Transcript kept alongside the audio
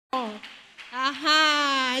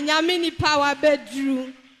Aha, nyamini power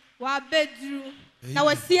bedroom. Wa bedroom. Na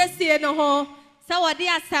wasiesie no ho. Sa wode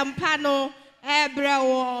asampa no ebre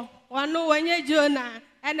wo. Wano wanye Jonah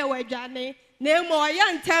ene wadwane. Na mo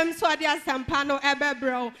yantem so wode asampa no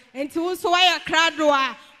ebebre wo. Enti wo so wa krado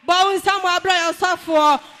a bo nsam abra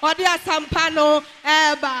yosofo wode asampa no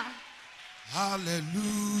eba.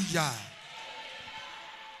 Hallelujah.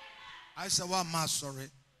 I said one more sorry.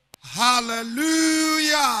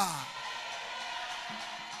 Hallelujah.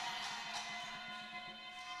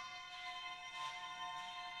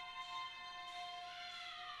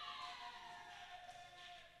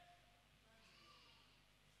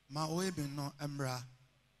 Ma oebe no emra.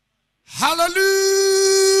 Hallelujah.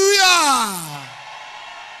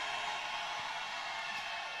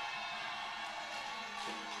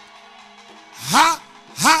 Ha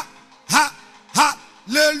ha ha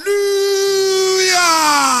hallelujah.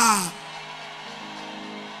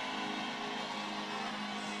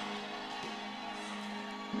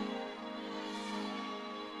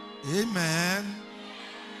 Amen.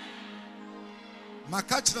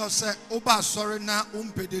 Makachira say oba sorry na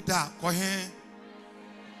umpededa kohen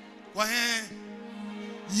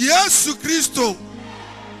Yesu Kristo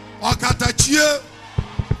okatachie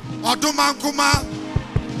odumankuma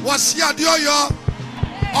wasia de oyo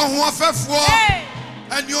ohun afefuo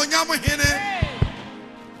eni onyam hene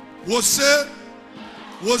wose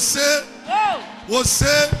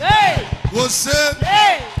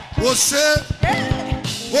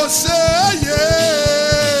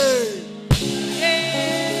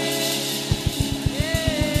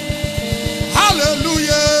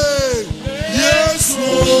hallelujah yes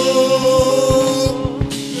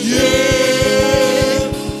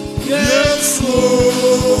yes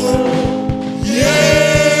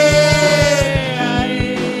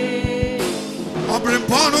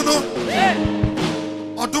Obrempono no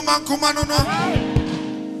odumankuma no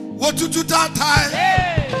wotutu tatai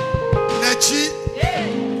nechi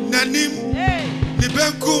nanim ni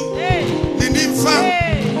benkum ni nimfa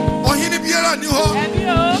ohini biara ni ho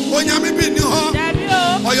onyame bi ni ho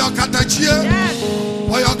oyo katachie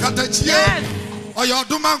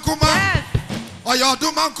oyo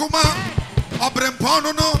odumankuma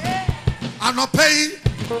obrempono no anopei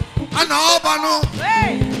ana obano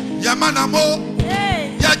yamana mo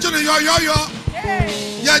yajini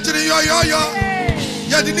yo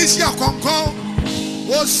yadinisi akonkon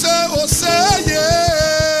ose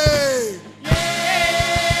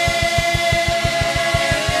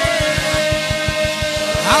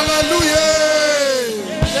hallelujah.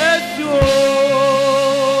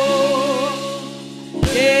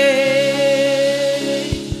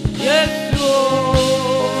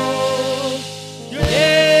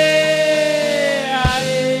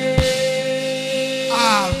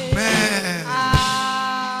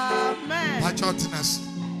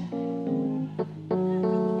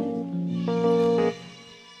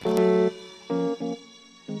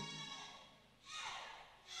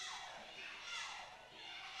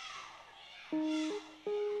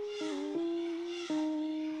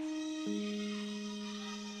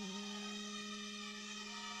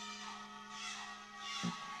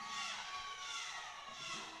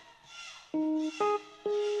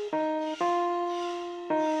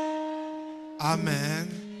 Amen.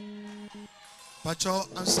 Pacho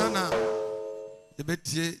ansana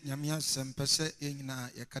yebetie nyamia sempese yenyina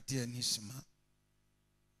yakate anisima.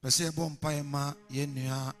 Pese ebo mpae ma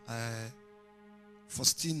yenua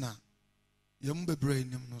Faustina yembebre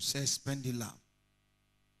nim no se spendila.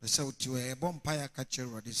 Pese utiwe ebo mpae akache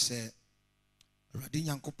rodi se rodi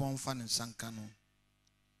nyankopon fa ne sanka no.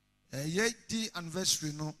 Ye di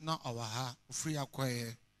anniversary no na awaha free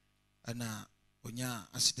akwaye na onya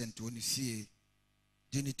accident woni fie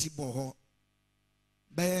geniti boho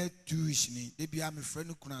be 2 weeks ni de bia me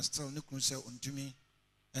friend kuna still ne kun se ontumi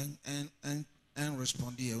en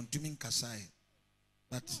respond here ontumi nkasai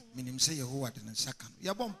but minim se Yehovah de nsaka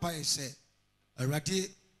ya bom pae se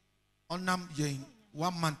awrade onam yen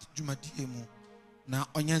 1 month jumadi mu na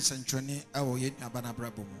onye nsentwene ewo ye abana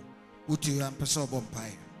brabo mu uti ya mpese bom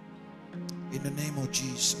pae in the name of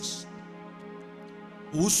Jesus.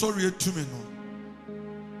 Who sorry to me no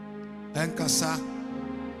enkasa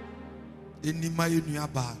enima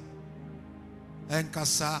yenuaba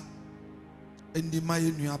enkasa enima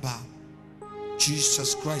yenuaba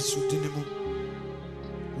Jesus Christ udinimu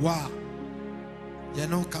wa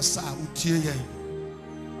yeno kasa utie yen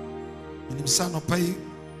inimsa no pai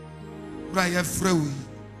bra ye frewi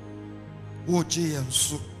wo je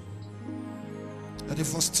yenso the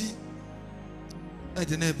first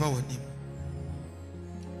ede na eba wanim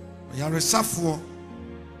ya resafo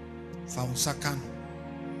fa unsakano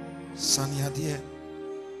Saniadeɛ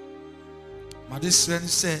made srɛ ne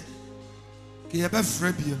sɛ ke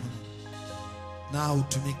yɛbɛfrɛ bio no na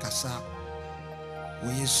wotumi kasa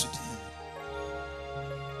wɔ Yesu din.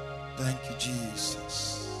 Thank you,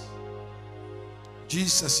 Jesus.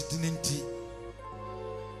 Jesus din nti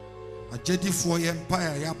agyedifoɔ yɛ mpae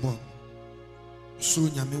a yɛabɔ so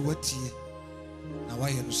Nyame watie na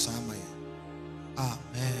wayɛ no saa ma yɛ.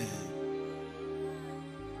 Amen.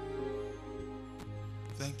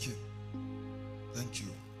 Thank you. Thank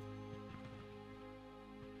you.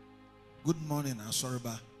 Good morning,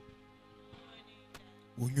 Asoriba.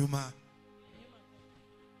 Unyuma.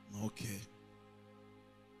 Okay.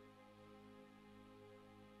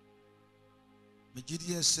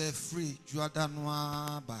 Mejidia say free. Juada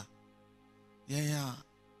noa ba. Yenya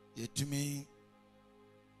yetumi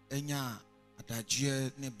enya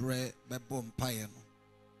adagye ne bre bebo mpaye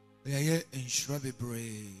no. Yeye enhyira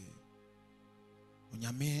bebre.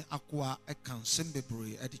 Onyame akoa eka nsem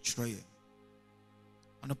bebre ade kyerɛ yɛn.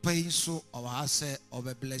 Anopa yi so ɔwɔ sɛ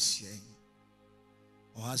ɔbɛbless yɛn.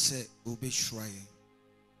 Ɔwɔ sɛ ɔbɛhyira yɛn.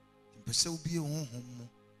 Mpɛ sɛ obi honhom mu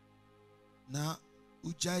na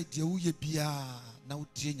ugyae deɛ woyɛ bia na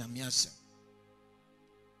wotie Nyame asɛm.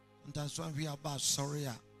 Ntanso ahwe aba asɔre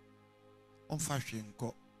a ɔmfa hwe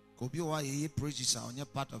nkɔ. Ka obi wɔ yɛyɛ praises a ɔnyɛ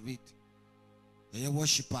part of it. Yɛyɛ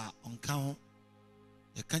worship a ɔnka ho.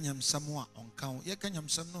 Yɛka nyamsam a ɔnka ho. Yɛka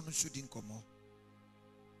nyamsam no no so di nkɔmmɔ.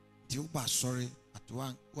 Nti woba asɔre at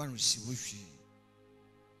one receive hwee.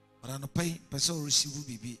 But anopa yi pɛ sɛ receive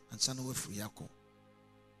biribi ansa na wafiri akɔ.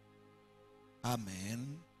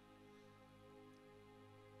 Amen.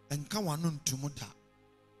 Enka wano ntumu da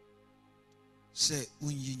sɛ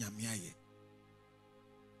unyi Nyame ayɛ.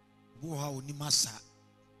 Wo ha onim asa.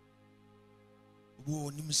 Wo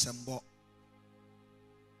onim sɛmbɔ.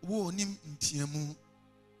 Wo onim ntiamu.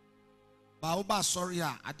 Ba wo ba sorry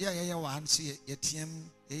a ade a yɛyɛ wɔ hanse yɛtiam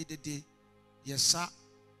ɛdede yɛsa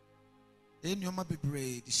nneɛma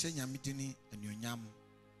bebree de hyɛ Nyame dini anuonyam.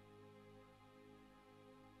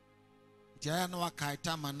 Ntia na wakae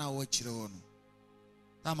tama na wo akyire wɔ no.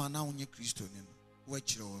 Tama na wonye Kristo ni no wo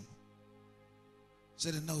akyire wɔ no.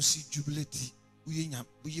 Sɛ de na osi jubilate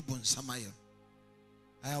uyi bonsam ayɛ.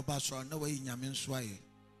 Ayɛ oba so na wayi Nyame nso ayɛ.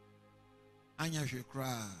 Anya hwe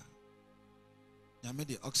kra. Nyame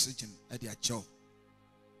de oxygen ade akyɛw.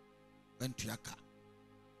 Bentuaka.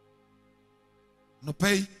 No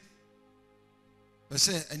pay.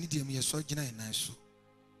 Bese ani de me yeso gina enan so.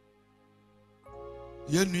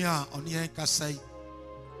 Ye nua a ɔne yɛn kasai.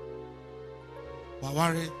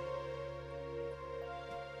 Waware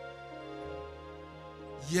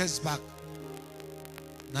years back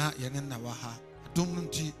na yɛne na waha adom no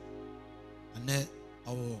nti ane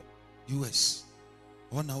ɔwɔ US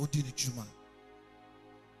ɔna odi ne dwuma.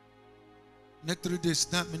 Next 3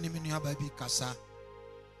 days na mini aba bi kasa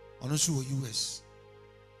ɔno so wɔ US.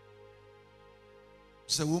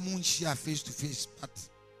 So woman share face to face, but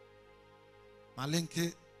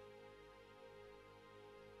malenke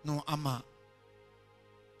no ama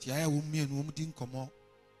tiaya wumi and wumdin komo.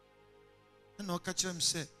 And no catch him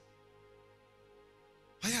say,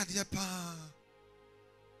 I had ya pa.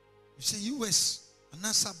 You say US and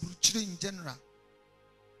NASA brutal in general.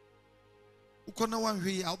 Ukona one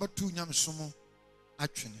way Albert 2 yam sumo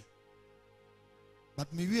actually.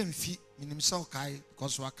 But me we and fee minim so kai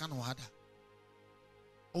because we can wada.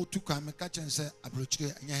 O to come catch and say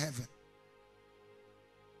abrochire in heaven.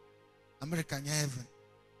 America in heaven.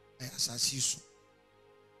 I assess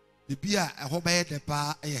the beer a hope by the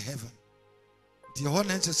bar a heaven. The whole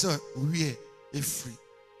answer sir we are free.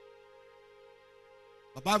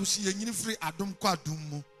 The Bible see a free adum kwa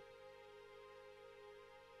dumo.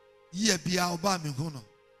 Ye be our bami hono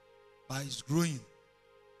by his growing.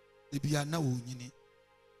 The beer now yini.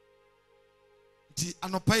 The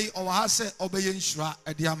anopai or has obey shra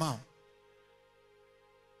at the amount.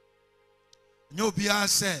 No beer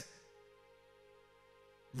say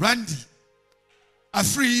Randy a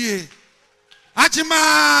free year. Agyemang.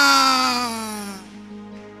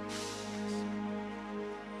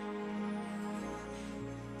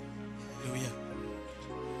 Hallelujah.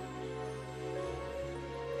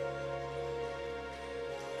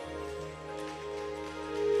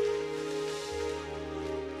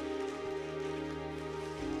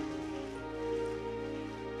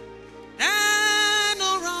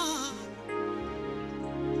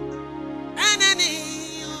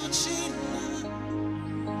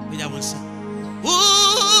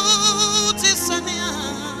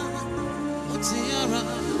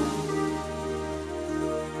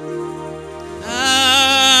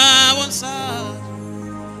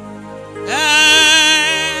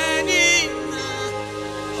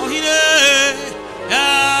 Oh, he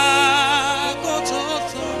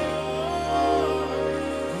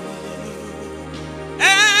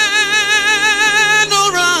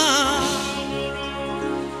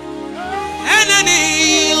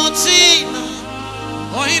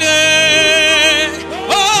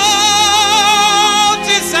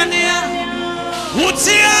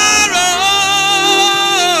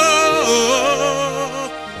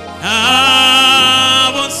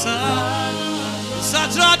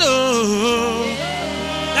satrado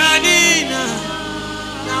Nanina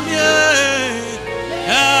Namye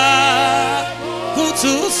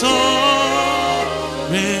Kutu so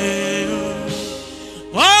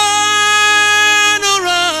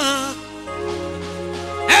Wanura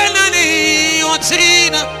Enani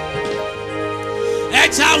Otina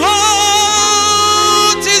Etawoti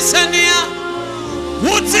Sania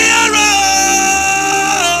Wutiara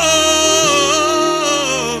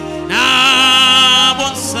Na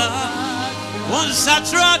Bonsa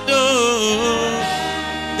Trado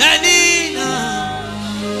Danina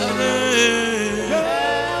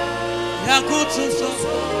Yakutu so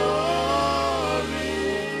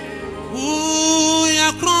Ooh ya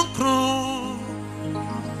kron kron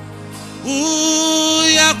Ooh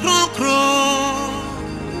ya kron kron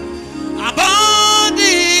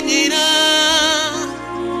Abandi nina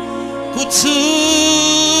Kutu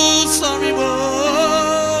sorry bo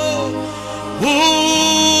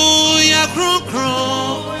Ooh ya kron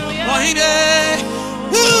kron Wahide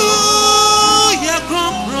Ooh ya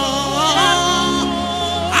kron kron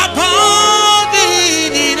Abandi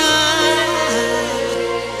nina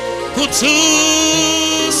Kutu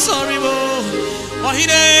sorry bo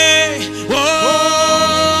Wahide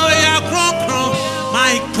Oh ya kron kron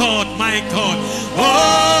My God Oh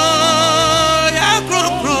ya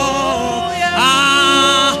kron kron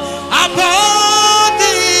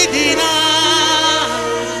Abandi nina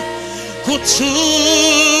Kutu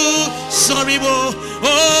sorry bo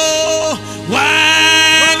Oh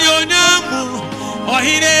when you know Oh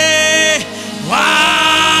hide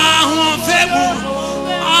Wow femu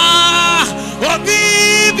Oh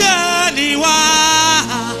bibiani wa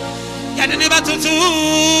Yada neba tutu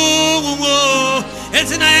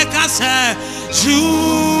It's in a casa You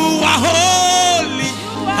are holy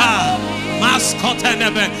Mascot and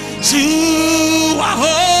never You are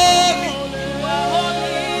holy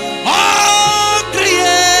All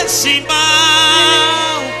creation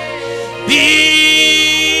bow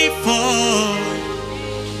before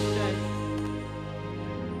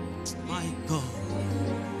my God.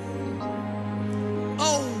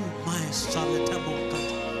 Oh my Salatamo God.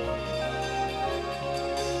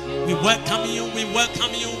 We welcome you, we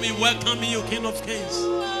welcome you, we welcome you, King of Kings.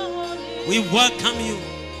 We welcome you,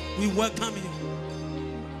 we welcome you.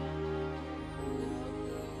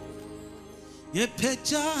 Ye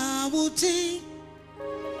peja wuti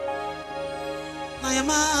na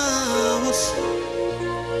yama was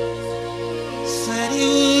sari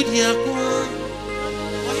udia kwa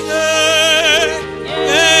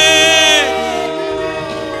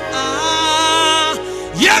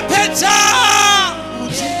ye peja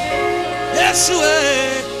wuti Yesu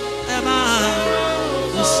ema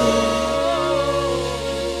uso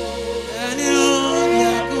sari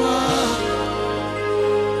udia kwa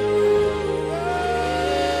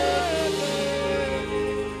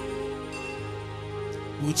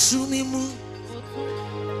Utsumimu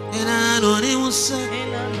ina noni musa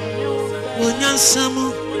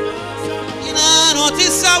onyansamu ina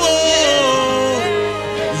notisawo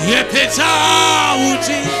yepeta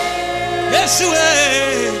uti Yesue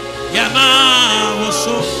yama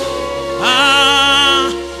woso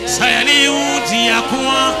sayani uti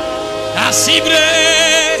yakwa asibre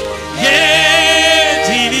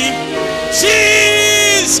yetini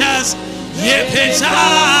Jesus yepeta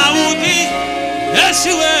uti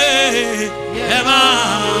Yesue ema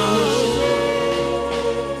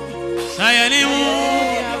sayani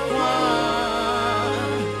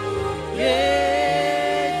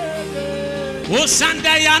O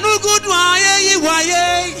Sunday anu good waye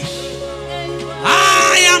waye I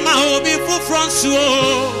am a hobby for France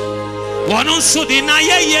one on so di na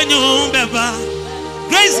ye nyom beba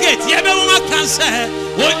Grace Gate ye be won cancer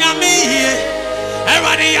wonya me here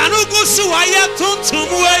everybody anu go so waye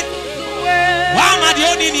tuntumwe Wama di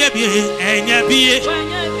oni ni ebie enye bie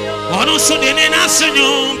ono so de ne na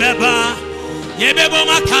senyo beba ye bebo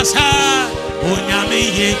makasa onyame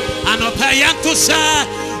ye anopa yanto sa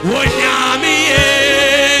onyame ye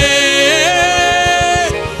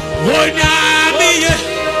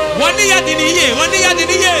woni ya dini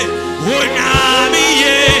ye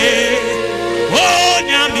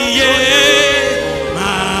onyame ye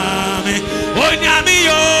mame onyame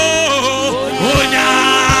yo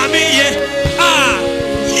onyame ye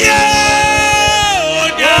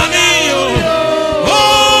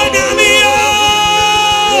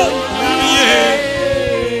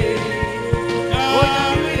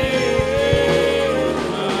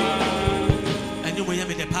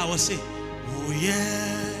Say, oh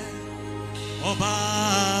yeah,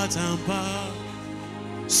 Oba Tampa.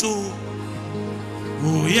 So,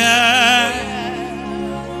 oh yeah,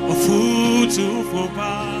 a food to for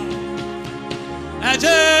pa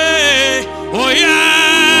Aje oya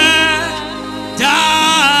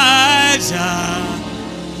daja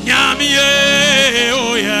nyamie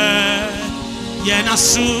oya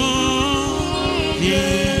yenasu ye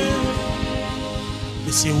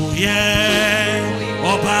misi oya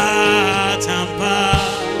oba tampa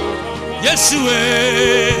Yesue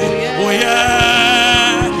oya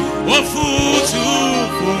ofutu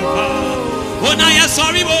fupa ona ya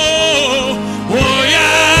sorry bo oya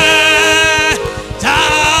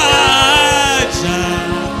taja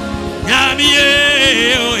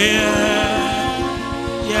nyamie oya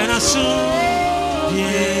yenasu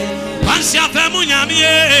ye pansi afemu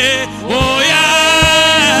nyamie oya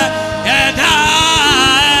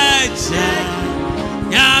edaja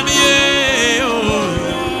nyamie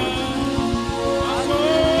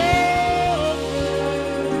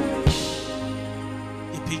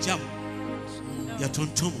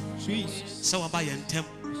tontom so waba yentem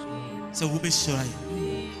so wo be sura ye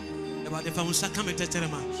e ba de fa musa kame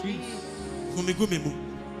teterema humigume mu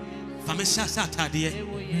fa me sha atade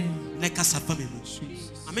ne kasa fa me mu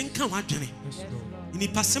amenka wa dwene ni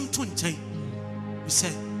pasem to nchen we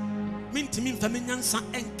say mintimi mfa me nyansa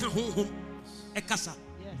enka honhom e kasa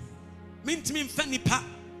mintimi mfa nipa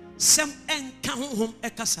sem enka honhom e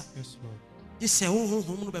kasa yes lord ye say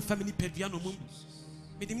honhom no be fa me ni padua no mu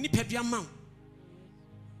me dim ni padua ma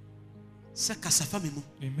Seka mu.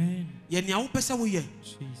 Amen. Ye ni awo pese wo ye.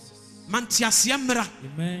 Jesus. Mantiasia mra.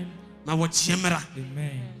 Amen. Na wo chemra.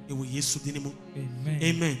 Amen. E wo Yesu dini mu. Amen.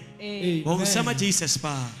 Amen. Amen. Wo sama Jesus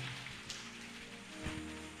pa.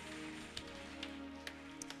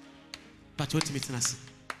 But what meet nas.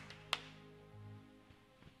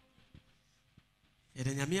 E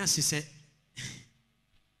de nyame asese.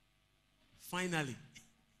 Finally.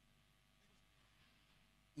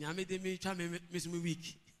 Nyame de me twa me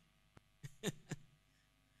week.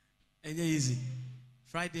 And easy.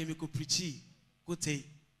 Friday me go preach, go take.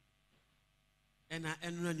 And I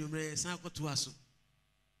run your way, San go to us.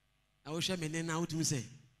 I wish I may now to me say.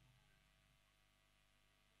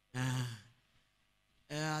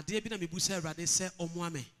 Dear Bina Mibusa, they say, O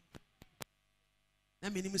Mwame.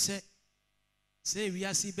 That meaning say we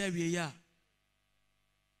are see baby ya.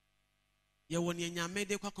 Ya one ya made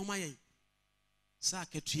the Quacomayan.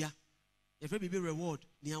 Saketria. If it be reward,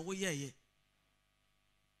 near way ye.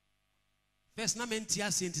 First, na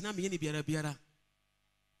mentia sent na me ni biara.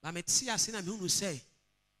 Ba metia se na me hunu say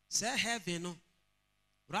heaven no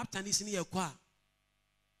raptor ni sini ye kwa.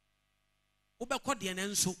 Wo be kɔ de ne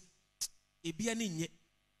nso ebia ni nye.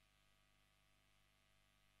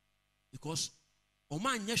 Because o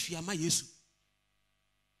ma anya hwia ma Yesu.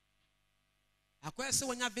 Akwa se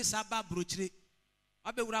wonya visa ba brochire.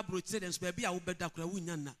 Abewura brochire den so ba bia wo beda kura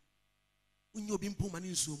wunya na. Unyo bi mpoma ni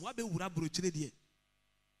nsuo mu abewura brochire de.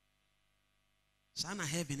 Sana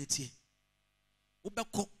heaven etie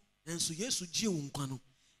wobekɔ enso Yesu gie wo nkwa no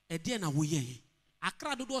ede na wo ye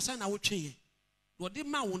akra dodo sa na wo twe ye do de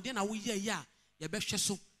ma wo de na wo ye ya ye behwe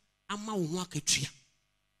so ama wo ho akatua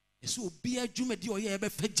eso obi adwuma de oye ye be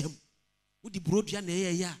fagam wo di brodua na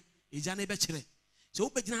ye ya eja na be kire so wo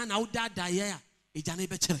begina na wo dada ye ya eja na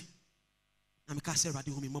be kire na me ka se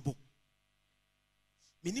rade ho me mabo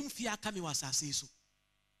menim fi aka me wasase so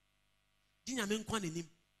dinya me nkwa nanim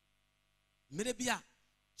mere bia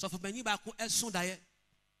so for bani ba ko eson daye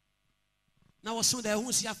na wo son daye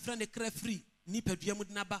hu si afra ne kra free ni padua mu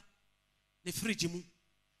na ba ne fridge mu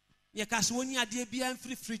ye ka so woni ade bia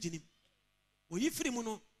fridge ni oyi free mu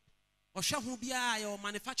no o hwe ho bia ye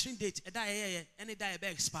manufacturing date e da ye any da be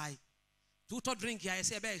expire to drink ya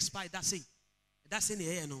say be expire that say ne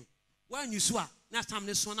ye no when you so na time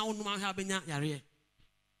ne so na wo no ma ha benya yare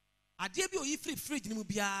ade bia oyi fridge ni mu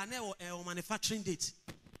bia na e manufacturing date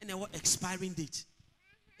and a expiring date.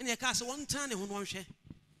 And a cast one time who won't share.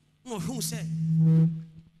 No, who said,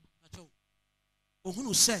 or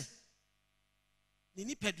who said,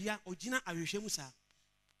 Nini Pedria or Gina Arishemusa,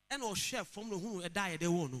 and or share from the who die they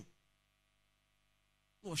won't know.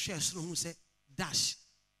 Or share soon who said, dash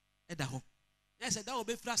at the home. I said, that will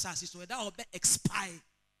be frasas, so that will be expire.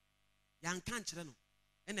 Young can't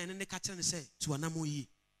and then the catcher say to an amo ye.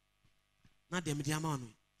 Not the mediamano,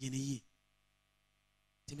 ye.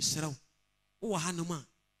 Timsero, oh, Hanuma.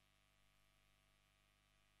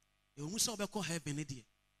 You must have called heaven, idiot.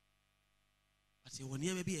 But you will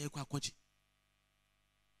never be a quacochi.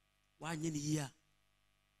 1 year.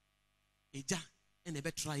 A ja and a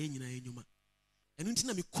better in a numa. And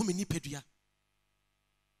until me come in Nipedia.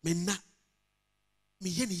 Mena me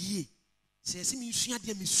yen ye. Says me,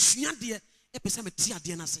 you dear, a person of tia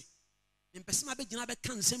dianase. And Pesama Begina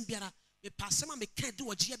can send Biara, a passama me can't do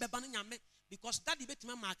a Gia Banana, because that debate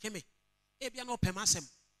man makeme ebia no pemasem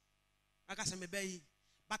aka se me bayi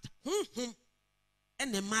but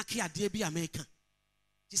and the mark ade bi America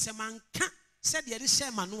ti se manka said ye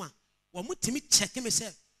share manu a wo mutimi check me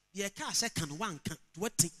say ye ka se kan wanka to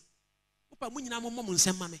wati opa mu nyina mo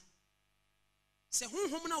nsem ma me se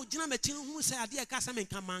honhom na ogina machi hu say ade ye ka se me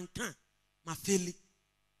kan manka ma feli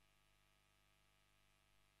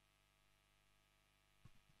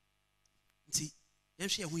nti ye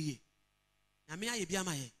hwe ho ye na me aye bia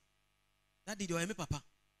ma ye that did your me papa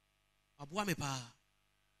aboa me pa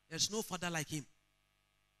there's no father like him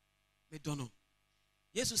me don't know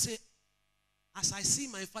Jesus say as I see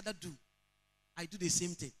my father do I do the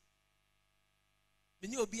same thing me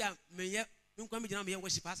ni obi a me ye nkwa me gina me ye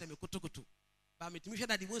worship as me kotokoto ba me timi hwe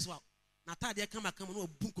that the most wa na tade kama no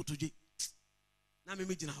obu kotoje na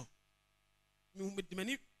me gina ho me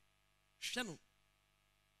ni hwe no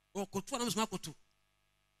o koto na me so makoto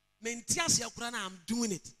me ntiase akura na I'm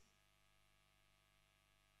doing it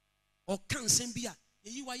or can sembia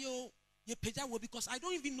you are ye peja wo because I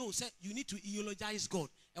don't even know say you need to eulogize God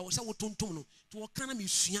e wo say wo tontom no to wo kana me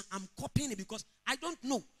sua I'm copying it because I don't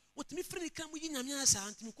know what me free kan mu yinyame asa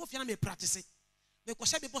anti me kofia na me practice me ko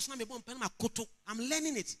say be boss na me bon pen ma koto I'm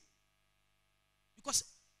learning it because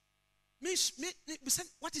me say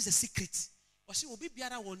what is the secret or say obi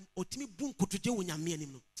biara won otimi bu nkotoje wo nyame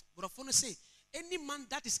anim no but for no say any man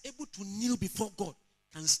that is able to kneel before God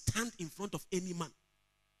can stand in front of any man.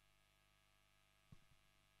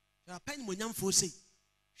 You are paying monyam for say,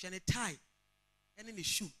 she a tie, and in the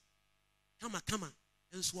shoe. Come,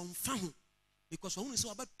 and so on found because when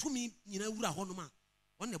so about 2 minutes, you know, honoma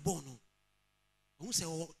on the bone. Who say,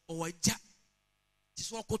 oh, a jack.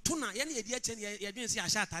 This was Cotuna, any idea, you didn't see a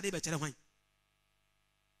shot at the better wine.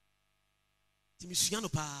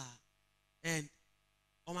 Timisiano pa and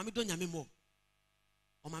oh, mammy don't yamimo.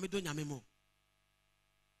 Oh, mammy don't yamimo.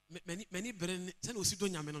 Many brain, send us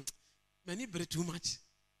don't yamino. Many bread too much.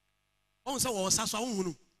 On so was a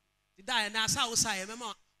song. The die and I saw say,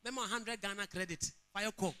 Memo 100 Ghana credit.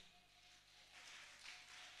 Fire call.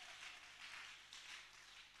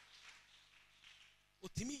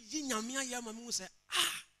 Otimi Yinyamia Yamamu say,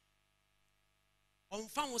 on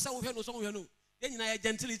found was so no. Then I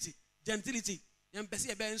gentility. Yan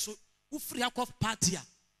Bessie Ben so who free up of party.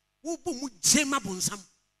 Who boom Jema Bonsam.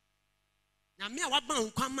 Yamia what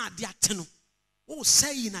man come at the ateno. Oh,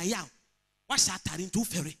 say in a yaw. What's that into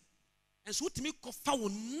ferry? And so to me,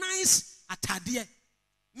 nice atadie.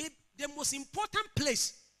 Me the most important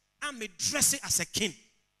place I'm dressing as a king.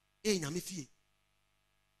 The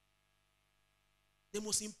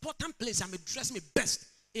most important place I'm dressing me best.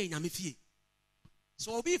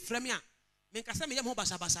 So be fremia. Me kasa me yam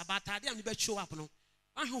basa ba atade am be show up no.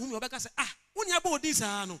 Ahun me obeka say unya ba odi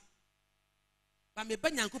sa no. Ba me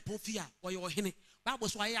banyankopon fi a wo ye ohene. Bible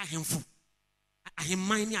so aye ahemfo.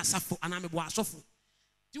 Ahemman ni asafo ana me bo asofo.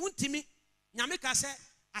 Ti wontimi nyame ka se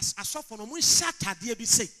asofo no mo shatade bi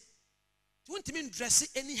sei. Ti wontimi dress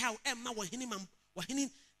anyhow emma wo hene mam wo hene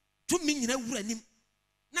tumi nyina wura nim.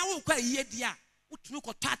 Na wo kwa yiye dia wotunu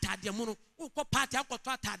ko atade mo no wo ko party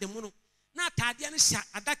akoto atade mo no. Na atade ne sha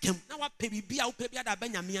adakam na wa pe bibia wo pe bia da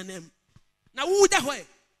banyame anam. Na wo da ho e.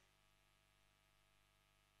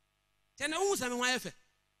 Tena wo se me wan efe.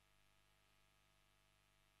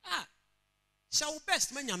 Shall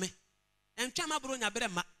best manyame. And Chama Bronya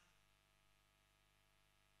Brema.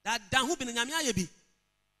 That down who been in Yamiabi.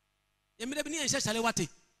 Emily and Shalawati.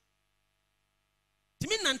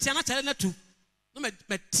 Timin Nantiana telling to no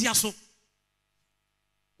Metiaso.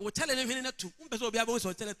 We're telling him in a two. Umpeso be able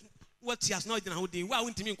to tell it what he has not done. How they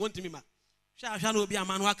won't to me, go to me. Shall be a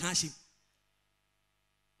man who can't see.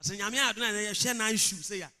 I say, Yamia, I share nice shoes.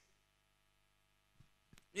 Say,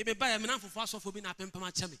 maybe buy a man for fast for being a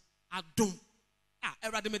pempermachami. I don't.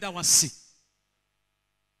 Everybody made that was sick.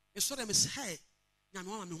 It's what I miss. Hey,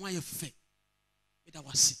 Yamma, me why you fake? Made that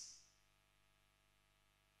was sick.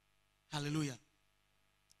 Hallelujah.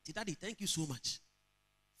 Daddy, thank you so much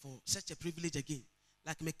for such a privilege again.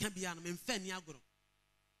 Like me can be an me agro.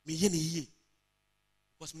 Me ye.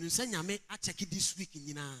 Because me say Yame I check it this week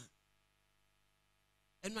in Yina.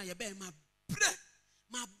 And my yabe my bread.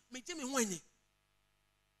 My me Jimmy Wayne.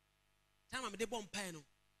 Time I'm the bomb pano.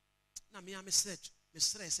 Na me am search me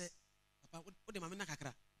stress papa what dem na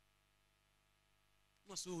kakra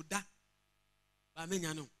no so da ba me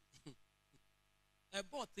nya no e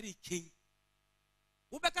bought 3 king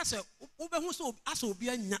wo beka se wo be hu so aso obi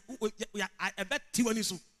anya e be tiwani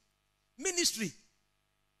so ministry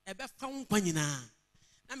e be fa nkwa nyina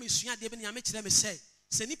na me sua de be na me kire me se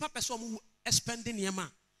nipa pese o mu spending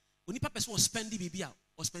niema oni papa pese o spending bibia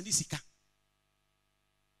o spending sika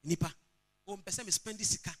nipa pese me spend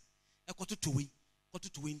sika e koto to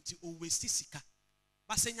we nti o waste sika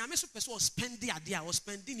ba se nyame so pese o spend ade a o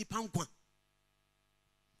spend ni pankwa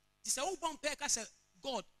ti se wo bon pe ka se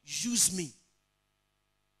God use me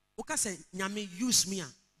o ka se nyame use me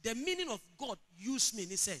the meaning of God use me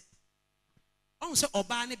ni say on se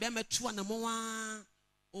oba ne be metu anamo wa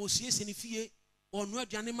o siese ni fie o no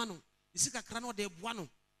aduane ma no sika kra no de boa no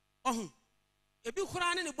ohun ebi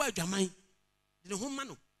khura ne bo adwaman de ne ho ma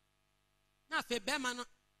no na fe be ma no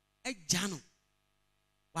agya no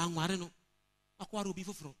wa nware no akwara obi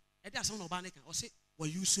foforo e de asem no oba ne ka o se wa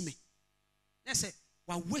use me na se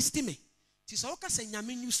wa waste me ti so ka se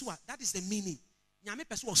nyame use wa that is the meaning nyame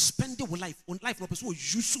person will spend your life on life no person will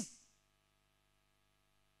use you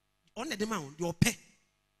on the demand your pay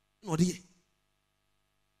no dey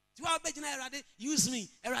you are begging Erade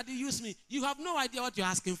use me you have no idea what you're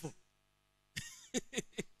asking for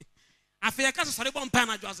afia ka so sori bon pan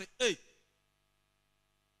na jo say hey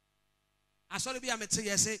asori bi amete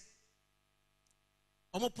ye say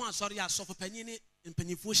omo pon asori asofo panyin ni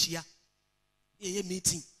mpanyifo hia ye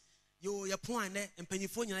meeting yo ye pon an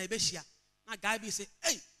mpanyifo nyina ye be hia na guy bi say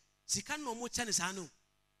hey sika no mo chane sa no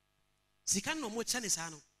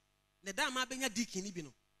ne da ma benya dikin ni bi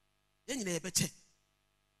no ye nyina ye be che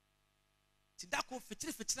ti dako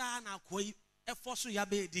fitira na akoi e forso ya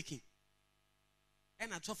be dikin e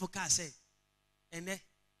na tofo ka say ene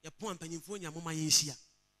ye pon mpanyimfo nya moma ye hia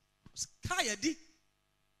ka ya di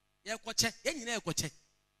ye koche ye nyina ye koche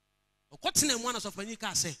okotena mu na sofanyi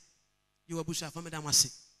ka say ye wabusha fa medam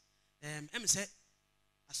ase em say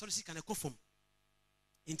asori sika na kofom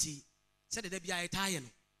nti said de bia etaye no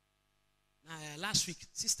na last week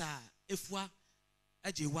sister Efua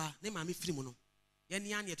Agyewa ne ma me firi mu no ye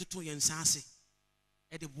ne ane etoto ye nsanse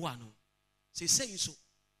e de boa no se sei so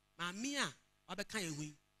ma me a wabeka ye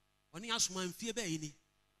hui oni asoma mfie ba yi ni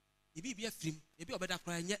e bi afirim e bi obeda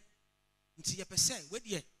kra nye nti ye pese we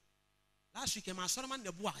de last week ma asoro man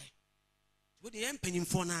de boa e we de ye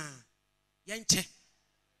mpanyimfo na ye nche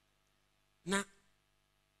na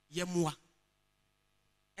ye moa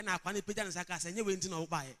e na akwa ne pejana saka se nye we nti na wo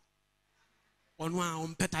ba ye onu a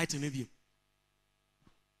on pet title ne bi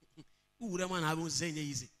uwure ma na abun se nye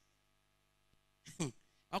yize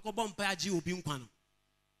akobọ mpa agye obi nkwa no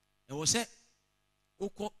e wo se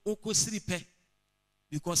oko siripe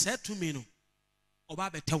because that to me no oba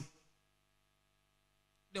betew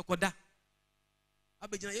de koda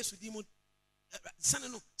abegina Yesu di mu sane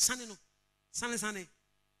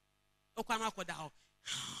okwa na akoda ho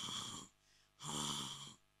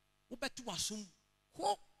wo betu wasum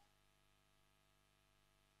ho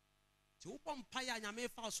ti wo pompa ya nyame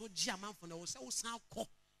fa so gi amanfo na wo se wo san akọ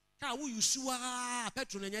ka wo yusua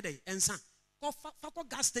petrol nye dey ensa ko fa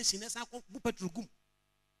gas station ensa ko bu petrol gum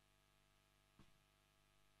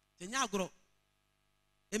tenya agro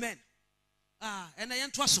amen ena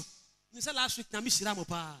yen toaso ni say last week na mi shira mo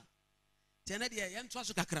pa tena de yen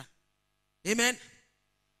toaso kakra amen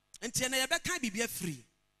enti ena ye be kan bibia free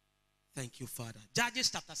thank you father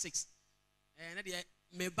Judges chapter 6 ena de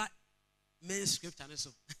me ba main scripture ne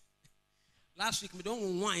so last week me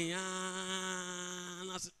don't want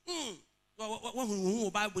and I said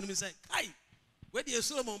what Bible me say kai where the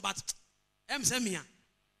Solomon but em say me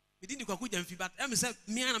didn't the kwaku jamfi but em say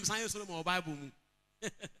me and am say Solomon Bible mu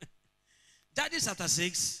Judges chapter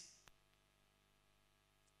 6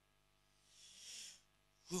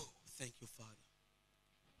 oh thank you father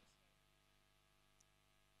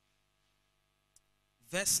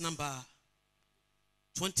verse number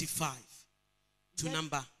 25 to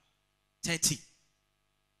number 30.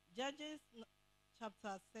 Judges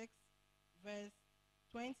chapter 6 verse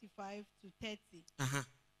 25 to 30.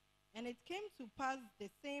 And it came to pass the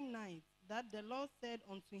same night that the Lord said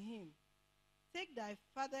unto him, take thy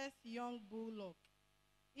father's young bullock,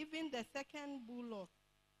 even the second bullock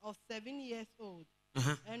of 7 years old,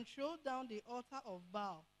 and throw down the altar of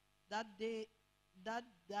Baal that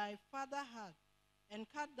thy father had, and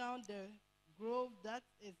cut down the grove that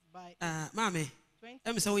is by Mommy.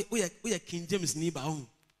 I'm say we are King James ni ba ho.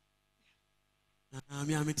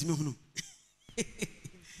 Me ametimi hunu.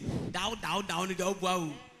 Down ni go bua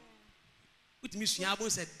o. Utimi sua bo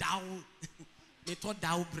say down. Me to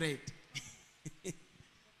down bread.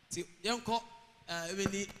 See yanko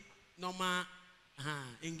even normal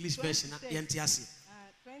English version yentiase.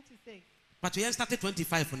 26. But we started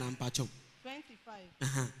 25 for Nampacho. 25.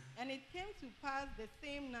 And it came to pass the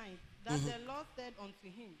same night that the Lord said unto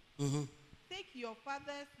him, take your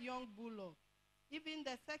father's young bullock, even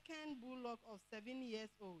the second bullock of 7 years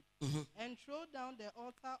old, and throw down the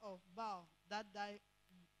altar of Baal that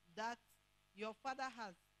your father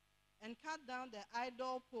has, and cut down the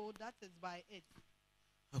idol pole that is by it.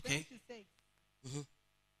 Okay. 26.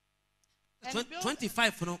 And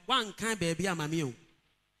 25 no one kind baby amami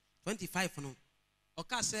 25 no.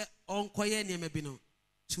 Oka say onkoye niam bi no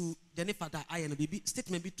to the father I and baby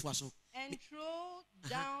statement be to us. And throw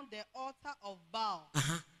down the altar of Baal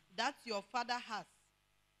that your father has,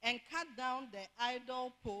 and cut down the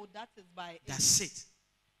idol pole that is by it. That's it.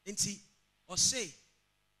 Inti or say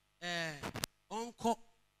onko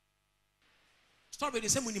story the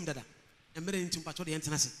same munim dada. Emre nti mpacho de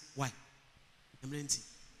entenase. Why? Emre nti.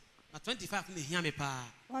 Na 25 ne hia me pa.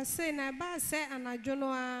 O say na ba say anadwo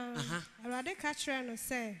no a. Awurade ka kire no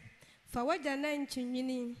say fa wagya na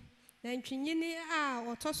ntwinwini a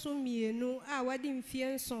otoso mienu a wadi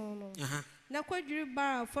mfie nson no. Na kwadwiri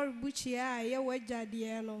bar for buchi a ye wagya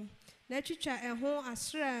de no. Na twitwa eho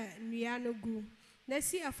asra nnua no gu. Na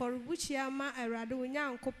si aforubuchi ama Awurade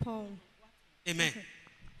Onyankopon. Amen.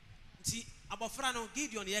 Nti abofra no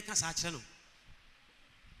Gideon ye ka sa kire no.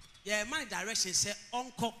 Ye man direction say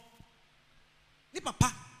onko ni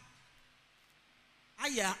papa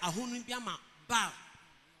aya ahonu bi ama Baal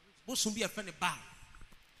bosum bi efe ne Baal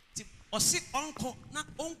ti osi onko na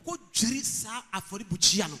onko dwiri sa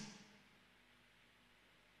aforibuchia no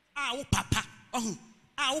a wo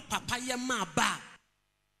papa ye ma Baal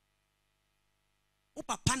wo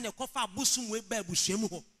papa ne kofa bosum we ba abusuam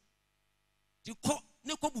ho ti ko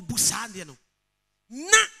ne ko bubu sa de no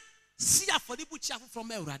na si aforibuchia from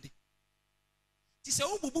Awurade ti se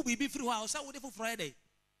wo bubu bibi firi ho a o sa wo de foforo dey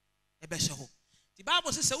e be hye ho. The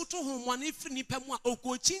Bible says, "Uto humwani free ni pemwa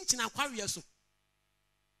oko chinchina kwawe so."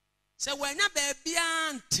 Se wanya baby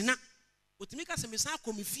antina. Otimika se mesa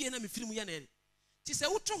komifie na mefiri mu ye na ere. Ti se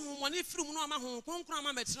uto humwani free mu no ama ho konkron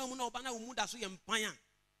ama metra mu na oba na mu da so ye mpan a.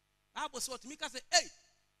 Bible says otimika se, "Hey,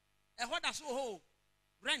 e hoda so ho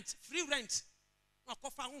rent, free rent." Na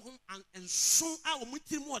kofa honhom and so a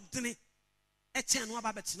omutiri mu odene e chen no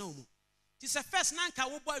aba betina mu. Ti se first na nka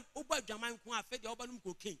wo boy adwaman ko afa de oba num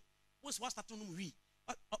cocaine. Once was starting to read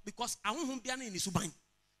because I won't be an in the suban.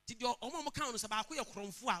 Did your omo count about who you're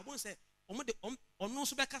from for? I won't say, no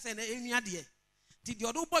subacas and any idea. Did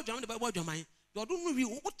your boy join the boy your mind? You don't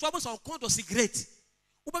know what troubles or count or cigarette.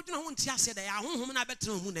 But you won't say that I won't have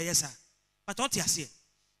better moon, yes, sir. But what you say?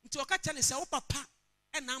 Into a catch and say, oh, papa,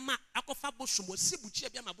 and now my aquafa bushum was Sibuchi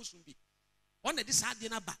Agyemang bushum be. On the this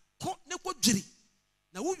idea about court neko jury.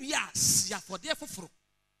 Now we are see for therefore.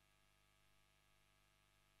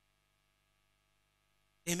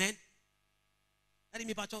 Amen. That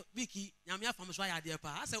me pacho Vicky, nyamia from so ya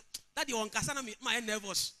pa. I say daddy on kasa na my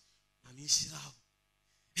nervous. I mean shiraw.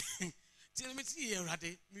 Tell me see here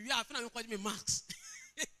rade. Me we after na me call me Max.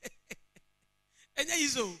 Enya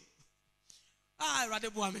izo. Ah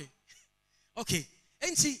rade bo ame. Okay.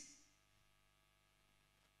 Enti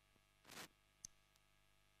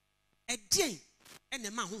edien ene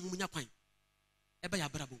ma honhom nya kwan. Ebe ya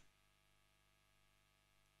brabo.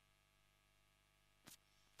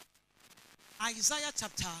 Isaiah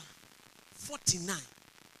chapter 49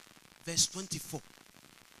 verse 24.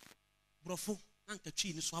 Brofo anka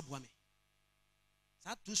twi ni so aboa me.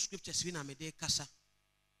 Sa two scriptures we na me de kasa.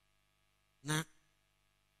 Na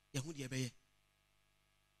yehu de ebeye.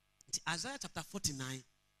 Isaiah chapter 49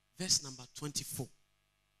 verse number 24.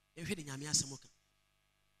 Ehwe de nyame asem oka.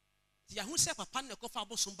 Ti yahu se papa ne kofa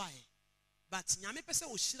abosom bae. But nyame pese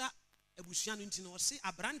o hira abusua no ntino o se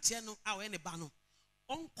abrante no a we ne ba no.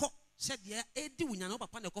 Onko said yeah, Eddie Winya no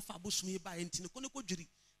papa ne kofa abosumi ba enti ne ko ne ko dwiri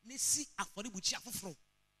ne si aforibuchi afoforo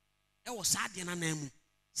e wo sa de na na mu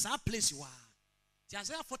sa place wa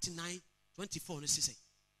Isaiah 49:24 no say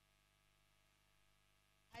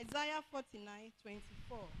Isaiah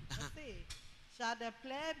 49:24 say, shall the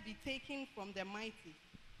plague be taken from the mighty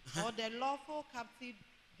or the lawful captive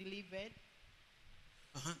delivered?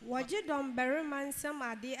 Wajidom berman nsam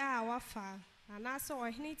ade a wafa anasa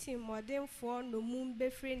ohini ti modemfo no mum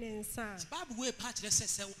befri ne nsa. Bible we part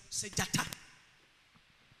say jata.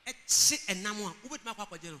 Etche enam a wo betima kwa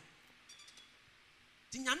kwaje no.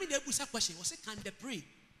 Ti nyame de abusa question was say can the prey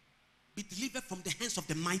be delivered from the hands of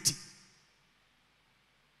the mighty?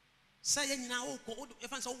 Say nyina wo ko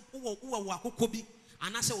if an say wo akokɔ bi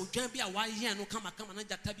anasa odwan bi a wa ye no kama na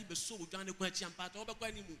jata bi be so odwan ne kwa chi ampa to obekɔ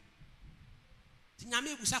animu.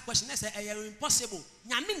 Nyame busa question say impossible.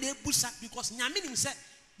 Nyame na busa because nyame nim say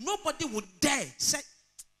nobody would dare say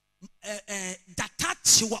data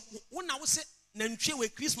chiwa wona wo say nantwe we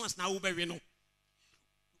Christmas na wo be we no.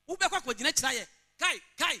 Wo be kwa gina kira ye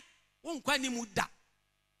kai wo nkwa ni mu da.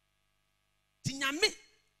 Ti nyame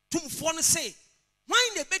tumfo no say why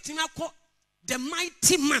na betimi akɔ the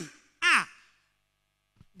mighty man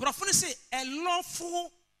brofo no say a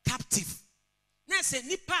lawful captive. Na say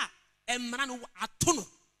nipa emra no atono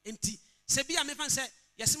enti se bia me fan say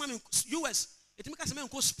yes ma US it make us me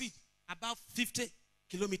go speed about 50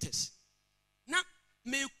 kilometers. Na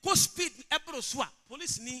me go speed ebro so a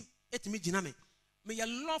police ni etimi gina me a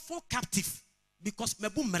lawful captive because me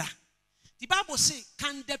bumra. The Bible say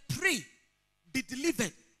can the prey be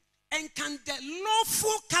delivered and can the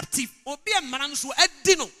lawful captive obi emra no so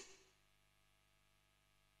edino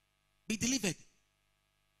be delivered.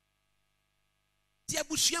 Ti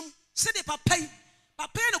abusuam se de papa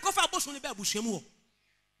no kofa aboso ne be abusuam wo.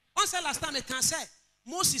 On say last time can say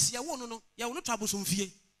Moses ye wo no to abosom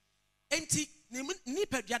fie. Enti ni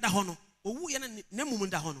pedua da ho no owu ye na mum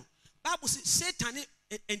da ho no. Bible say Satan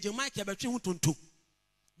Agyemang ke betwe hu tonto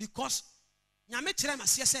because nyame kire ma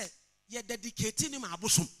se say ye dedicate ni ma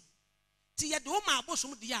abosom. Ti ye do ma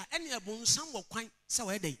abosom de a ene ebonsam wo kwan se wo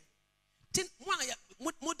edai. Ti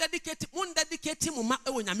mo dedicate mo ma e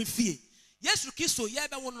wo nyame fie. Yesu Kristo ye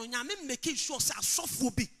be wo no nyame make sure say asofo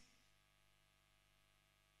bi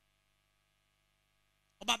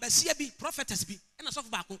oba besia bi prophetess bi e na asofo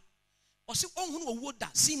ba ko o se onhunu owo da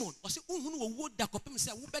Simon o se onhunu owo da kopem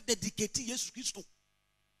say wo be dedicate Yesu Kristo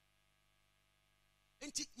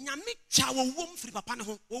enti nyame twa wo wom firi papa ne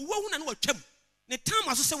ho owo hu na no twam ne tam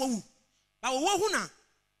aso se wo ba owo hu na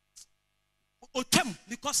o twam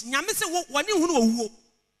because nyame se wo woni hu no owo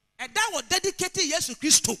e da wo dedicate Yesu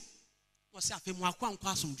Kristo was a fem wakwa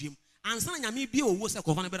nkwa asomdwem ansa nyame bi owo se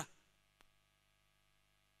kofa ne bra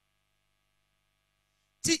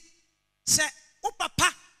ti se o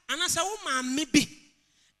papa anasa wo maame bi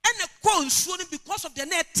ene ko nsuo no because of the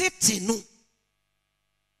na tete no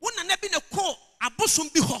wona na bi ne ko abosom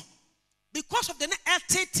bi ho because of the na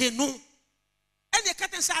tete no ene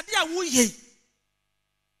katen sa ade a wo ye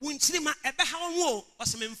wonchirima ebe ha wo o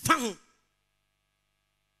se memfa ho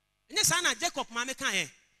ene sa na Jacob maame kan ye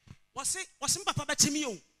was papa betimi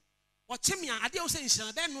o watemi ade o se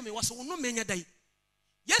nhyira be no me was wo no menya dai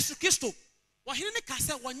Yesu Kristo wo hene ne ka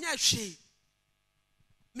se wonya hwe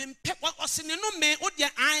mempe was ne no me o de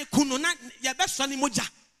an kunu na ye be so ne moja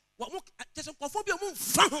wo tese kofo bi o mu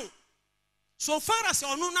fa ho so far as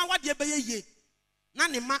ono na wade be ye na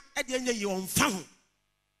ne ma e de nya ye on fa ho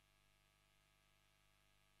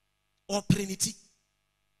or trinity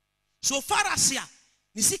so far as ya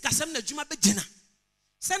ni sika sem na djuma be gina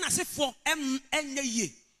send us for enye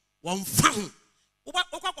ye won fa ho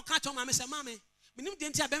wo ka cho mama se mama minim de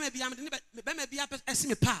ntia be ma bia me be ma bia ese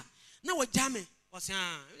me pa na wo ja me wo se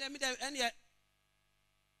me de ene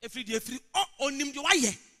efri o onim de wa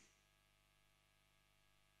ye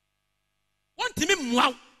won timi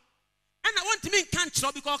mwa ana won timi kan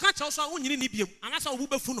chro because kan chro so wonyini ni biem anasa wo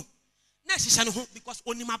befu no na hihya ne ho because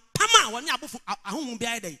onima pama woni abofu ahohum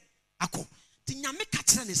bia dai akọ ti nyame ka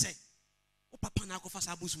kire ne se o papa na akofa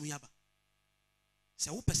sa abusum yaba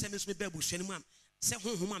se wo pese me so me ba abusuani mu am se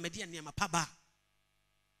honhom am de ne ma pa ba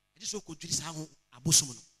e so ko dwiri sa ho abusum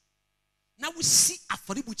no na wo si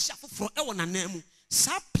afori bu chi afoforo e wo nanan mu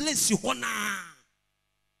sa place ho na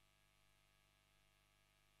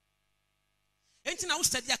enti na wo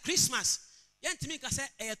study Christmas yentimi ka se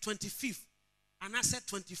 25th and I said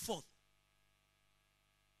 24th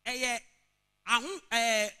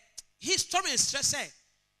historians say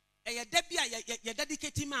debia ye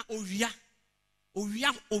dedicate ma owia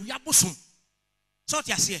bosom so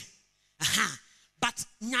ti ase but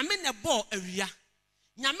nyame ne bo awia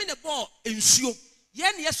nyame ne bo ensuo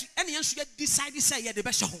ye ne yesu ene yensu ye decide say ye de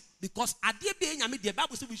be hye ho because ade be nyame de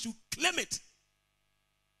Bible say we should claim it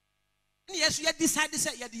ene yesu ye decide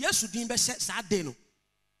say ye de yesu din be hye sa day no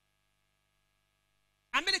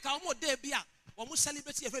America omo day bia omo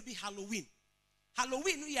celebrate every be Halloween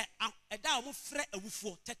no ye eda omo frɛ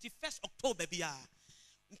awufuo 31st October bia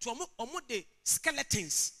nto omo de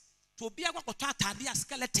skeletons to obi akwakoto atade a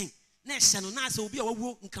skeleton na ehye no na ase obi a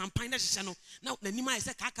wawuo nkampan na hye no na nanima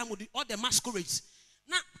ese kaka modi all the masquerades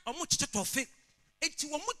na omo chichetofe eti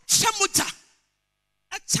omo chemoja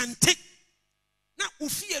a chante na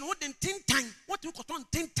ofie no de tintan what we koton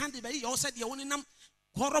tintan de be ye o said ye woni nam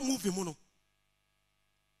horror movie mu no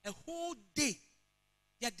a whole day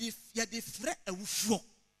ya de frɛ awufuo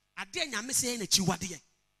ade nyame sɛ na chiwade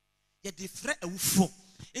ye de frɛ awufuo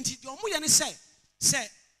enti de omo ye ne sɛ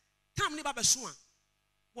time ne ba beso a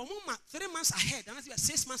wo mo ma 3 months ahead and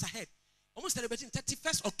 6 months ahead almost celebrating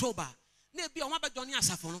 31st October na bi omo ba join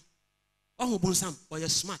asafo no oho bonsam or you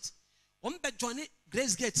smart omo ba join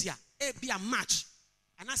Grace Gate ya e bi a March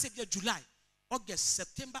and I say bi July August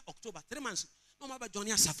September October 3 months no omo ba join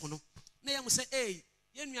asafo no na ye mo say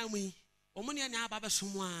ye nuamu yi omo ne na aba beso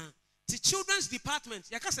a the children's department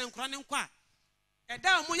ya kasa nkora ne nkwa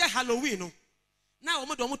eda omo ye Halloween no Now,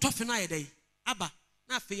 we don't talk for a day. Abba,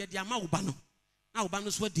 now fear the Amaubano. Now,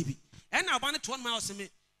 Banos were dibi. And now, Bannet 1 miles to me.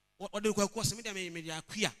 What do you call media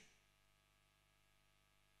queer?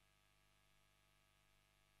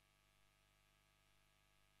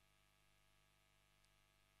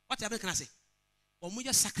 What can I say? Or we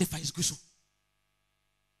just sacrifice Guso.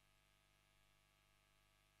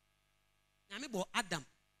 I'm about Adam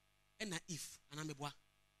and Eve, and I'm about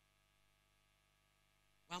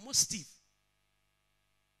almost Steve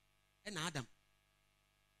and Adam.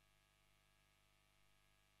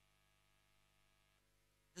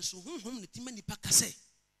 And so, the Timani Pacase.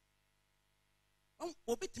 Oh,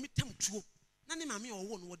 obey me, Tam True. None of me or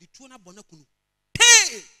one what the Tuna Bonacunu.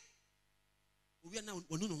 Hey! We are now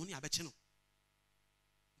one only a channel.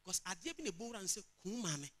 Because I did in a board and say,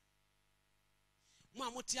 Kumame.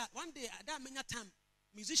 One day, at that many time,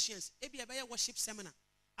 musicians, maybe a worship seminar,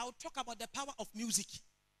 I will talk about the power of music.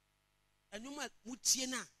 And you might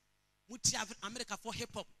Mutiana, Mutia America for hip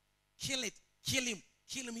hop. Kill it, kill him,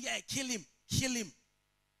 yeah, kill him.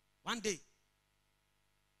 One day.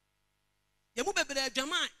 You move a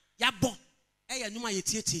Jama, Yabo, Numa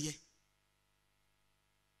Yeti.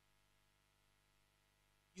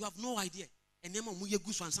 You have no idea. And then we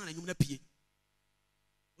goose one son and you will appear.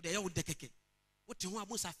 With the old decade. What you want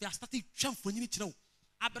most of us started jump for you to know.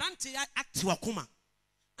 I brand act to a coma.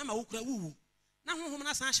 I'm a wookra woo. Now, woman,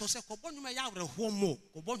 as I shall say, Cobon may have one more.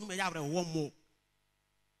 Cobon may have one more.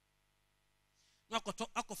 Knock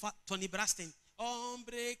Tony Braston.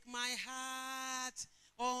 Break my heart.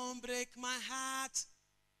 Break my heart.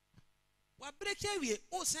 What break here?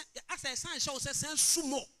 Oh, as I say, shall say,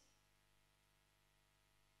 sumo.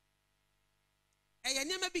 Hey, I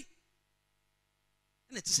never be.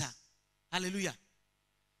 And it is her. Hallelujah.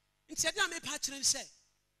 Instead, I may patch and say,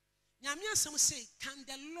 Yamia, some say, can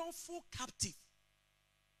the lawful captive?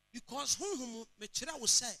 Because whom Mechira will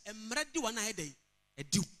say, and ready one a day, a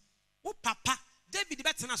do. Oh, Papa, David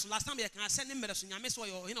Betsanas last time I can send him medicine, Yamis or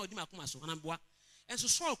you know, Dimakumaso, and Amboa. And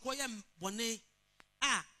so, Koyam Bonnet,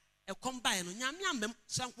 a combine, Yamiam,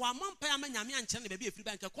 some one payment, Yamian, Chan, baby, if you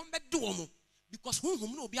bank a combat duomo, because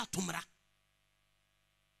whom will be a tomra.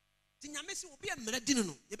 Tinyamesi will be a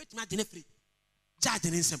meradino, you bet imagine free. Judge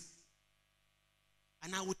in him.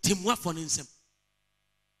 And I would team up for him.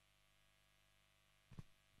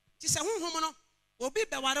 She said, Woman, will be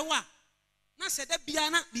Bewarawa. Now said that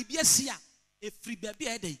Biana, Bibia, a free baby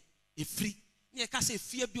a day, a free. Near Cassie,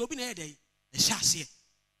 fear be open a day, a chassis.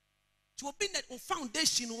 To open that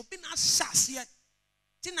foundation will be not chassis yet.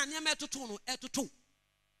 Tina near me to tono, to two.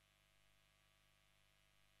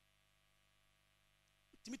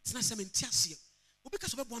 Timothy Sementia,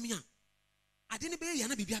 because of a woman. I didn't be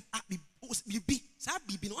Yana Bibi,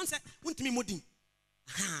 Sabi, no one said, won't me modding.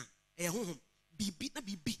 Aha, a home, Bibi,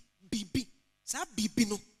 Sabi,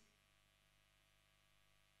 no.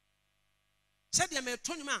 Said the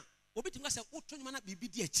American man, obiting us a Utonman Bibi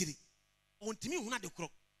dear chili. On to me, who not the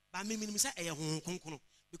crop, by me, a home,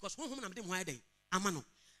 because one woman of them why they, Amano.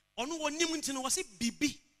 On one Nimington was a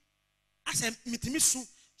Bibi. I said, Mitimisu,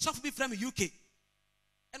 soft be from UK.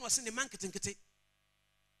 And was in the marketing kitty.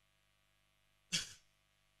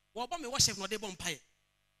 What about me worship no de bompire?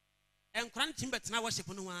 And Cran Timbet now worship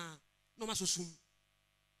no maso soon.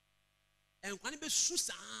 And Quan be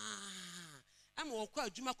Susa. I'm all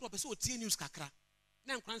quite Juma Crop, so tea news cacra.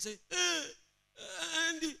 Then Cran say,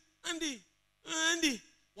 Andy,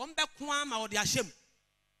 one back Quam or the Ashem.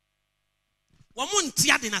 One moon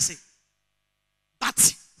tiadina say.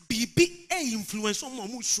 But BB a influence on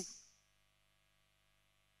Momusu.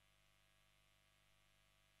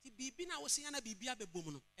 Bibi na wosi yana bibi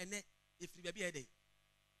abebomu no ene efiri baby ede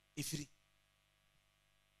efiri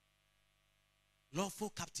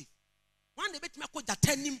lawful captive one dey bet me ko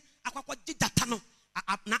data nim akwakwa di data no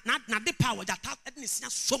na de power data ede ne sia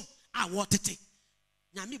som a wotete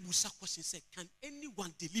nyame busa question say can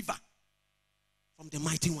anyone deliver from the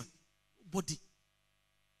mighty one body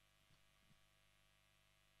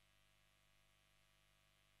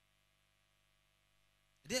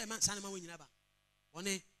dey man sanema we nyina ba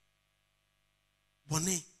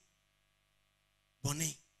Bonnet.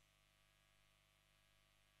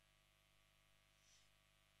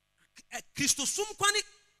 Christosum kwani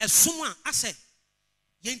esumwa ase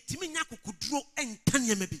yentimi nya kokuduro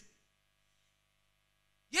entanye mebi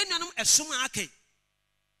yenanum esumwa ake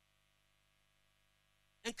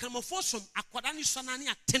enkramofosom akwada ni sonani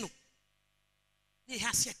ateno ni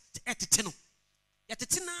hase eteteno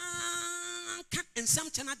yetetena kan ensam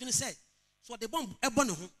chana dwene say so the bomb ebo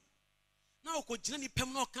ne ho na okogina ni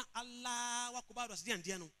pem na oka Allah wakobado asde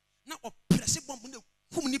ande no na oprese bomb ne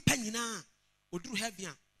kum ni panyina oduru heavy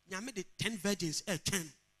a nyame de 10 virgins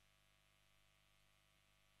 10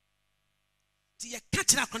 ti ye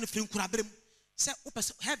catch akwa no firi nkurabrem se wo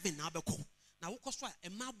pese heaven na abekọ na wo kọ so a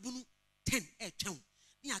ema bunu 10 10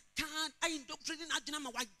 ni aka ayi doctrine na agina ma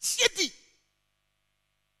wa giedi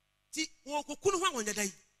ti wo kokunu ho awon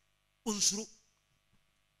yadai onsuro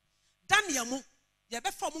Daniel mo ye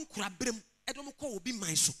be form nkurabrem edom kọ obi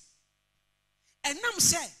man so enam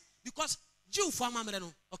say because Jew for amamre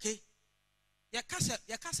no okay ye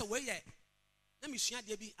kasa we ye na me sua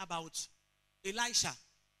de bi about Elisha.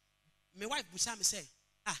 My wife busa me say,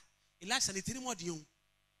 Elisha ne tiri mo de yon.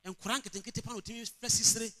 Enkura nketenkete pa no timi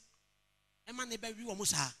fesisire. E ma ne ba wi wo mo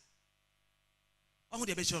sa. Ohu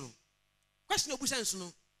de be cho no. Question obusa nso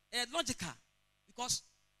no, logical because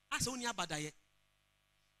as oni abadaye.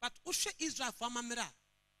 But ohwe Israel for amamra.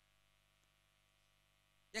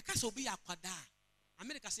 Ye kasa obi akwada.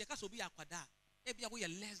 America say ye kasa obi akwada. E bia wo ye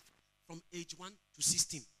less from age 1 to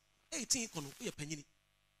 16. 18 kono wo ye panyini.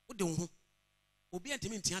 Wo de wo ho. Obi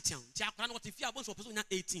antimi ntiatian ti akwa na wote fi abon so person nya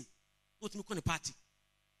 18 otimi ko ne party.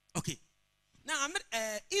 Okay, now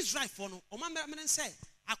Israel for no o man say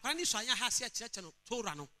akwa ni so anya ha se church no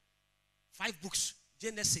Torah no 5 books: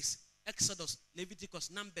 Genesis, Exodus,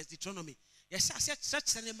 Leviticus, Numbers, Deuteronomy. Yes, say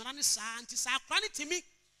church ne mara ne sa anti sa akwa ni timi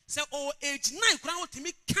say o age 9 kura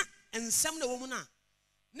wotimi ka ensem na wo mu na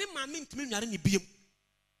ne ma me ntimi nware ne biem.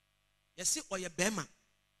 Yes, oye bema,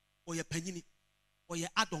 oye panyini, oye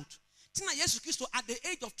adult. Tina Jesus Christ at the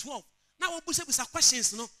age of 12. Now obusa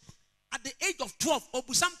questions no. At the age of 12,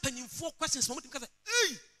 obusa penny 4 questions.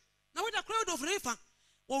 Hey, now with the crowd of Refa,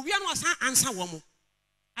 or we are not answer woman.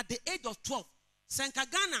 At the age of 12, Sanka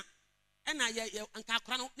Ghana and I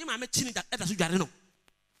Ankakrano, Nima Mechini that Edas Jareno.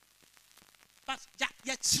 But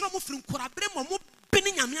yet Sromo from Korabremo,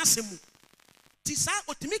 Penning Yamiasemu. Tisa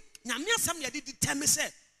or to make Yamiasam Yadi determine say,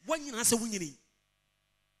 when you answer winning.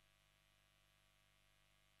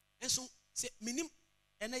 And so, say, minim,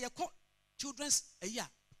 and I call children's a year.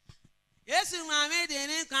 Yes, I made an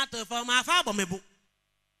encounter for my father.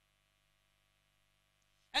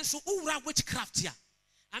 And so, witchcraft here.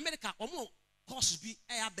 America, or more courses be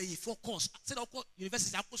a 4 course. Said, I'll call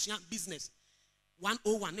university, I'll push business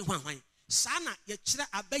 101 in 1 line. Sana, ye chira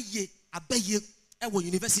abeye, ewo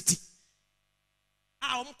university.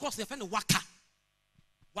 Course, they find Waka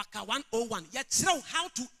 101. Yet, how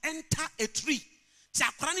to enter a tree. Ti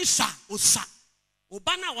akrani sha osa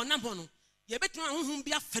obana wona ho no ye betuma honhom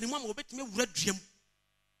bia fanimu am obetuma wura duam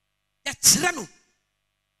ye kire no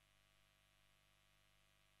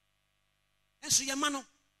enso ye ma no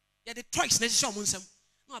ye the toys na sha mo nsam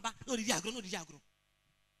no aba no didi agro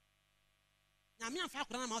nyame amfa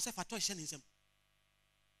akora na ma o se fa toys ne nsam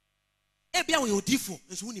e bia wo ye odifo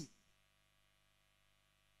enso wonim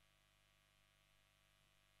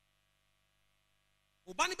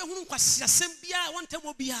Obani be hunu kwasi asem bia wontem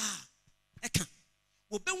obia eka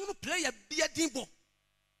obe hunu player bia dinbo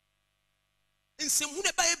ensem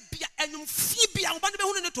hunu ba bia enum fi bia obani be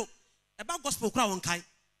hunu ne to eba gospel kra won kai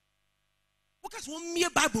because won mie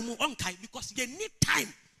bible mu on kai because you need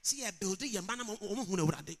time see you build your man mo hunu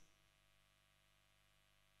urade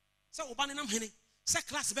so obani nam hene se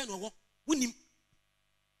class be no wo wonim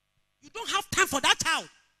you don't have time for that child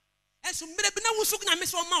enso mere bi na wusuk na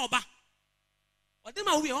mese o ma oba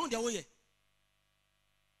Odema we on their way.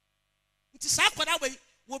 It is akwada way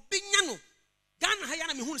will be nyano. Ghana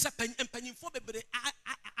hayana me hu se panyimfo bebre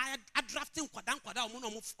a drafting kwada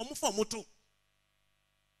omo for moto.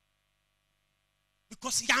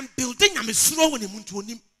 Because you am building am suro when muntu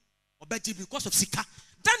onim obeji because of sika.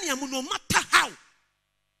 Daniel no matter how.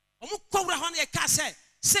 Omo kwura ho na ye ka say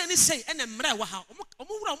ene mre wa ha. Omo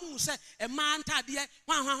wura omo say e man tade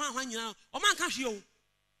hwan nyina. Omo anka hwe o.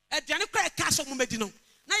 Aduane kwa kaso mo medino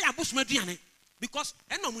na ya bosoma aduane because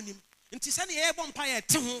eno munim nti se ne ye bompa ye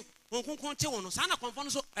te ho konkon te wo no sa na konfo no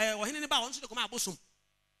so ohene ne ba won so de koma abosom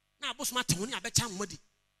na abosoma te ho ne abecha mmadi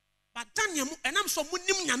but Daniel mu enam so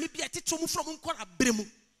munim nyame bia tete mu from nkora bremu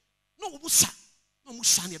no wo busa no mu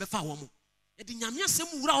sha ne be fa wo mo e di nyame asem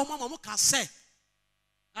wura wo mo ka se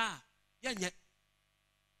yenye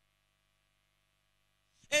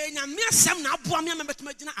nyame asem na aboa me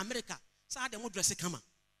betuma gina America sa de mo dress kama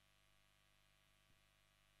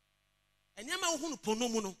enyama ohunu pono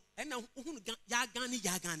mu no ena ohunu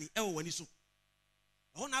yagani ewo wani so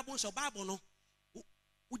ho na abon so bible no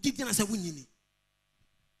ugidi na se wunyini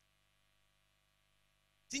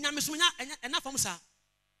ti nyame so nya ena fam sa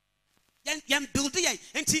yen build ye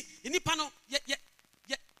enti nipa no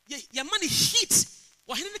ye man heat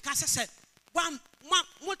wo hene ne ka se wa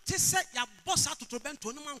mo te se ya boss atoto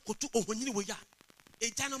bento no man kotu ohonyini wo ya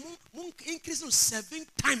eja no mo increase no 7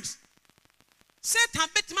 times Satan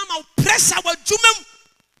bet mama press our jumem.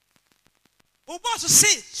 Oboss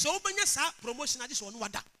say, so open your promotion. I just want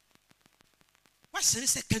wada. What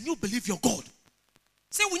say? Can you believe your God?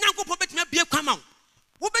 Say we now go bet me be a come out.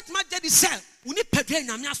 We bet my daddy sell. We need pay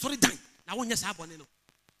and I'm sorry done. Now when you say aboneno,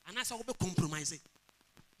 and I saw we compromise.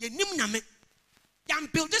 Ye nim nyame. Yam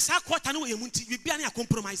build this quarter no ye munti. We be any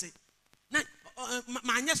compromise. Na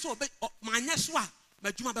my nyeso be my nyeswa.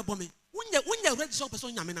 My juma be bombe. When you ready so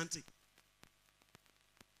person nyame nante.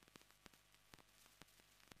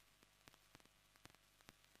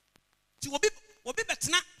 Ti obi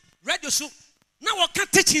betena radio so na wo ka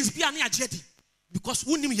teachings bia na agedi because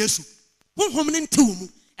wonim Yesu honhom ne ntew mu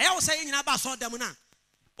eya wo say nyina ba so dem na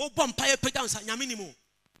o bom paye pagya nsa nyame ni mu.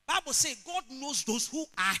 Bible say God knows those who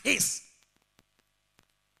are his.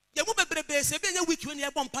 Ye mu bebrebe se be nya week when ye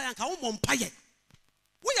bom paye anka wo bom paye.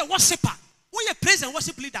 We a worshiper, we a praise and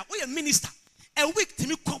worship leader, we a minister. A week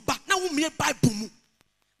timi ko back na wo me Bible mu.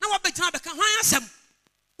 Na wo be tena be ka hwan asem.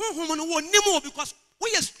 Honhom no wo nim because we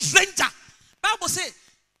a stranger. Bible say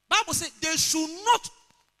they should not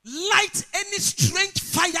light any strange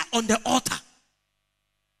fire on the altar.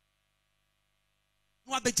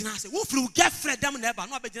 No abegina say wo fru get fred dem na eba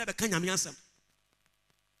no abegina be kan nyame ansem.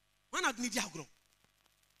 Wan ad need agro.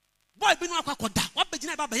 Boy bi no akwakoda, wo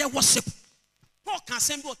abegina eba be ye worship. Paul can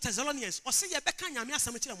send you Thessalonians or say ye be kan nyame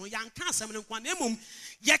ansem kire mo yan kan ansem ne nkwa na emom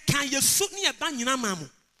ye kan yesu ne ye ba nyina mamu.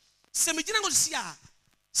 Se me gina go sia,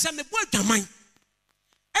 se me boy dwaman.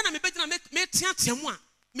 And I'm beginning to make tiantiamwa.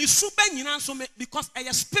 Me super nyina so me because I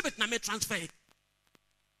spirit na me transfer.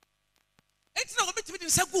 It's not going to be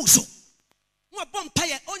say go so. No bomb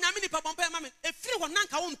paye. Oh nyame nipa bomb paye mama. E free won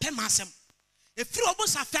nanka won pe masem. E free obo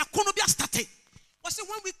safa akono bia started. Was say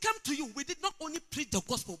when we come to you, we did not only preach the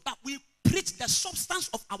gospel, but we preach the substance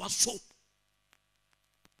of our soul.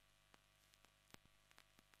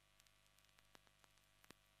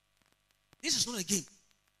 This is not a game.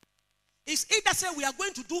 It's either say we are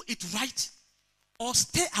going to do it right or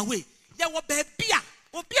stay away. There will be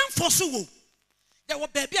a obian fosu. There will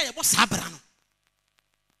be a sabrano.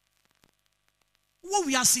 What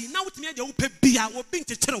we are seeing now with me, the open beer or being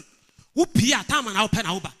to tell who Pia Tam and open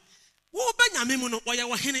over. Who Benjamin or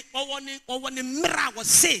your henny or one mirror was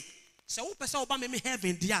say. So who Pesa Obama may have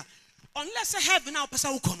in dear. Unless I have now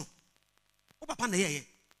Pesa Ukono. Upon the year.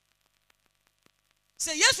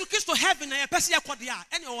 Say yes, we kiss to heaven and a Pesia Quadia,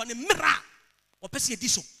 and you're on a mirror or Pesia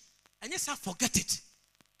Diso. And yes, I forget it.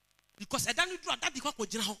 Because I don't do that because we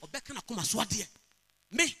general or Beckham Kuma Swadia.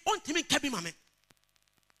 Me, on Timmy Cabby Mamma.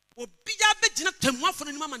 Or be a bit not to one for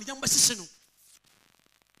the mamma and young Bassino.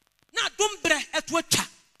 Now don't break at what chat.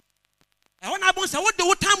 I want to say what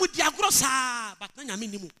the time with the agrosa, but then I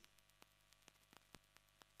mean,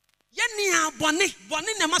 Yenia Bonnie,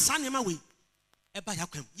 never son in my way. A by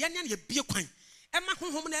Yakum, Yenia be a coin. Emma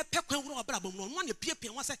home na pekwan wo obrabom no one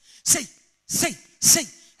piepia wa say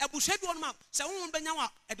ebushebi won ma say won benya wa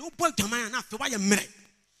e de wo boy dwaman na afi wa ye mere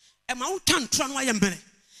ema wo kan tro no wa ye mere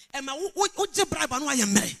ema wo je bribe no wa ye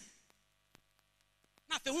mere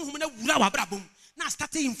na afi home na wura wa obrabom na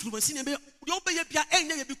start influence na be de obeye bia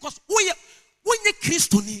enya ye because wo ye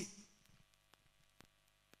Kristo ni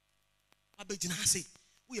abegina say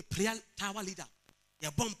wo ye prayer tower leader ye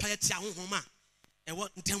bompa ye tia honhoma e wo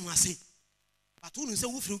ntem ase. But who say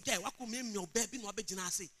who free guy? What could me your baby no be jina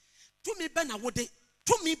say? To me ben a would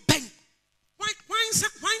to me ben. Why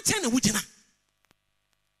ten a wujina?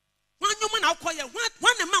 One woman I'll call you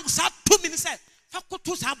one amount sat 2 minutes said, Fako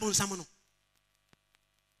to sabon samono.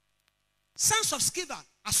 Sense of skill,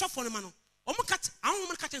 I saw for the man. Omokat, I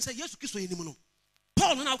don't catch and say yes to kiss you anymore.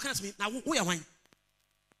 Paul now can't me now we are wine.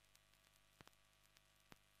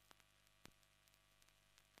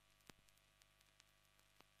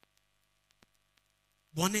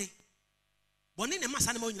 Bonnet ne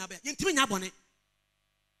massa no nyina be yentimi nya bonnet.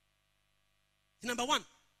 Number 1,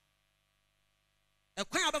 e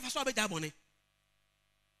kwan abefa so abeja bonnet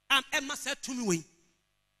am emma say to me we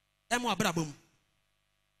em wa brabom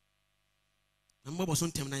na mbo so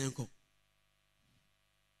ntem na yenko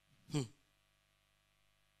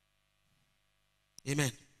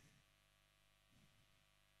amen.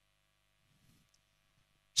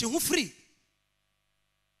 Chi hu free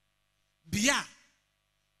bia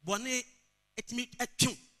Bonnet etimi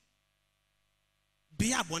etwon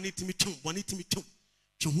bia bonnet etimi twon bonnet etimi twon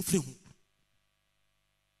twon free hu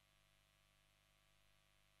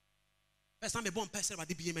first time be born person ba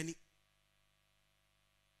de bie mani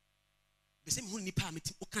be say me hu nipa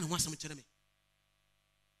meti o kan ho asam kire me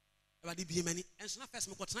ba de bie mani enso na first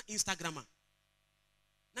me ko tena Instagram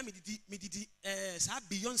na me didi sa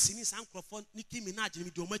Beyonce ni san crofon Nicki Minaj ni me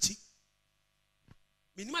do machi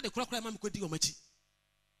Minima de crocodile mamma could do much.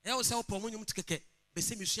 I also help on you to get the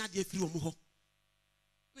same mission dear free or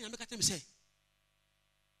I make them say,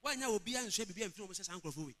 why now will be and shape be and film Mrs.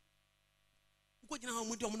 Uncle Fui? What you know,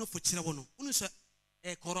 we don't know for Chirabono, only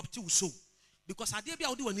a corrupt so because I dare be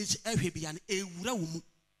out doing it every be an a room.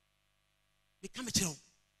 Become a child.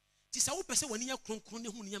 Tis a person when you're cronk, who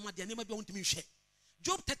never be on to me share.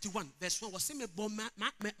 Job 31, verse 1 was semi bomb,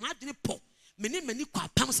 my dinner pop. Many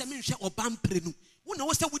pounds a minute or bam prenu. Who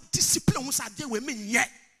knows that with discipline was a dear women yet.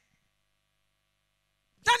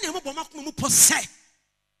 Daniel Mobomakum possess.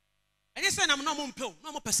 And yes, I'm no more pill,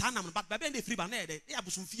 no more person, but by the free banner, they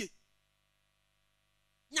have some fear.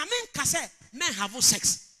 Yamen Casse, men have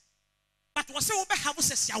sex. But was so bad have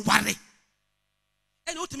sex, ya worry.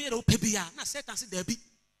 And ultimately, Pebia, not set and there be.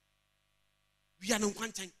 We are no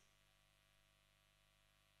one time.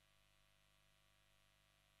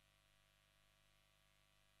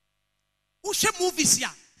 Ushe movies ya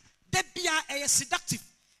de bia seductive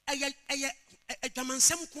Agyemang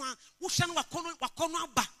sem kwa ushe no wakono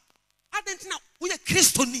aba adentina wo ye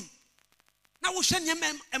kristoni na ushe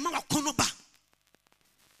nyema ema wakono ba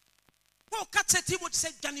wo katseti wo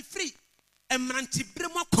se Johnny free emranti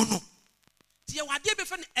bremu akono tie wade be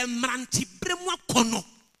fa ne emranti bremu akono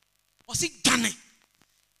o si Johnny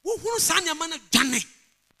wo hunu sa nyama na Johnny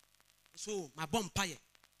so my bompaye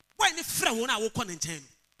boy ne frɛ wo na wo kɔ ne nkyɛn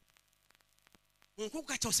no wonko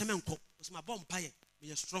ka kyɛw sɛ menko so my bompaye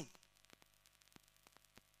me strong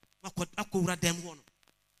akɔwura dem ho no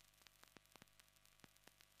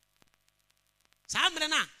saa mmerɛ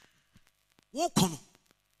na wo kɔ no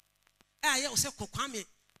ɛyɛ wo sɛ kɔkwa me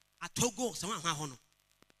atogo sɛ wa ho no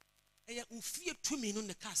ɛyɛ ufie tumi no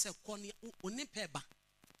ne ka sɛ kɔ ne oni pɛ ba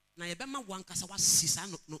na ye bɛma wankasa wasisa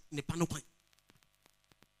no ne pa no kwan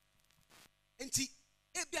enti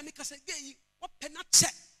ebia me ka sɛ gei wo pɛ na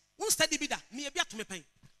kyɛ wo study bi da me ebia to me pen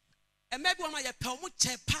ɛmɛ bi wo ma ye pɛ wo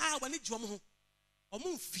kyɛ pa wani gye wo ho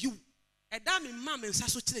omo fiu ɛda me ma me nsa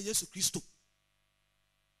so kyerɛ Yesu Kristo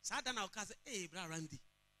saa da na wo ka sɛ bra Randy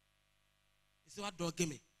isi wa dog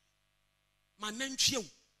me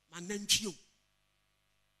manantwie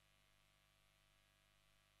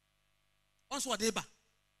also what they ba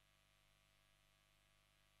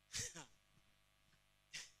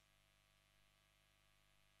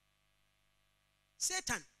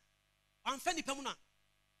Satan amfani pamuna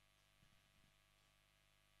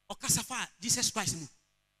okasafa Jesus Christ mu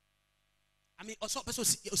I mean also person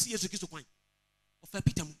osi Yesu Kristo kwan ofa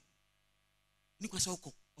Peter mu ni kwasa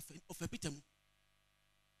okọ ofa Peter mu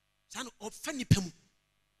san ofani pamu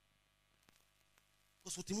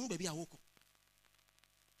koso timu baby awoko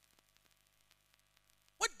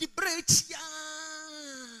what the break ya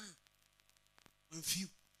onfiu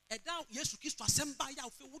eda Yesu Kristo asemba ya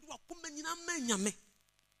ofe wodu akoma nyina manyame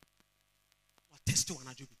wa test one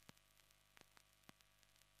ajobi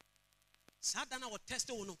sada na wa test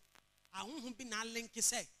wono ahunhun bi na link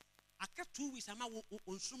say aka 2 weeks ama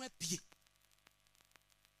onsuma pie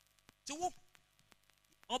ti wo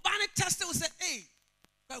obane test will say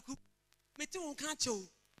kwaku meti won kan chew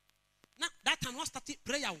na that time was started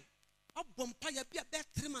prayer o bompaya bia be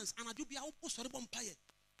 3 months anadu bia wo sorry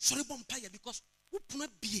bompaya because wo puna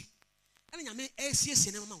bie ana nyame ACS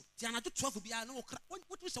ne mama ti anadu 12 bia na wo kra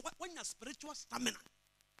what we say when your spiritual stamina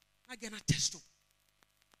again a test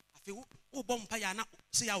afi wo bompaya na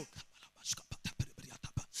say ya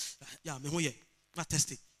ya me ho ye na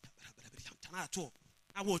test na to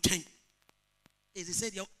na wo twen is he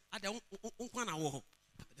said ada unkwa na wo ho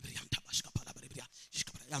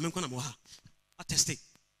ya me nkwa na mo ha attest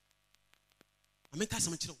amen ka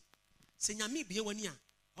sam kire se nyame bie wani a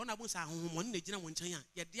ona bo sa honhom ne gina won nkyɛn a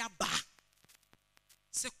ye de aba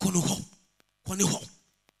se kono ho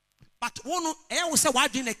but wono wo se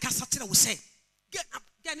wadwen ne kasa kire wo se get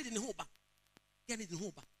ne de ne ho ba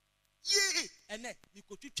ye ene mi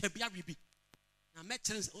ko twitwa bia rebi na me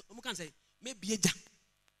kire o mo kan say me bie ja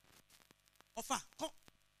ofa ko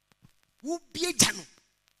wo bie ja no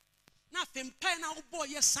na fempai na wo boy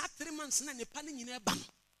ye sa 3 months na ne pa ne nyina ba no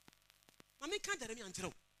ma me kan dare mi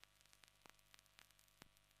ankyerɛ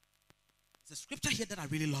the scripture here that I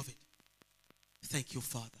really love it. Thank you,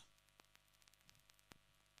 Father.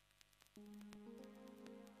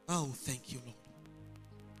 Oh, thank you, Lord.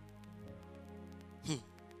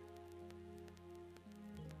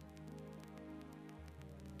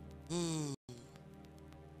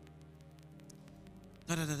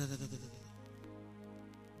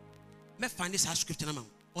 Me find this scripture now.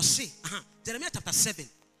 Or say, Jeremiah chapter 7,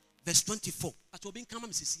 verse 24. At Obin Kama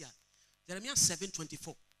Missisia. Jeremiah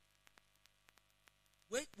 7:24.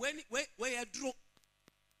 When you draw,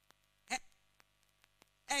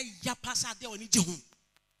 ya passa there on it.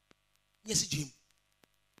 Yes, Jim.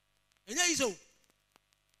 And there is all.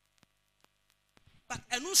 But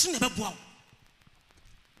I know she never bought.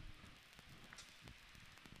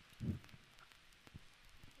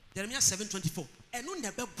 Jeremiah 7:24. And no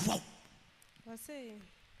never bought. I say,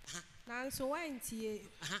 Nanso went ye.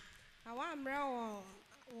 I want brow.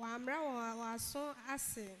 One brow was so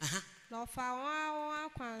assay. No for 1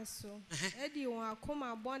 quanso. Eddie one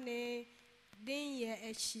come bonnet. Den ye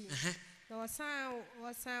echi. No sound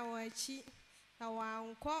was our chi. The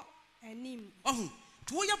one caught a name. Oh,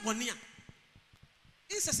 to your bonia.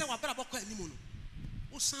 It's a sour about anyone.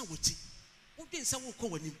 Oh, sound with it. Who didn't say we'll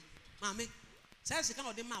call him? Mammy says you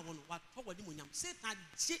cannot demand what forward him. Say that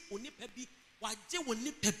J. Only Peppy, why J.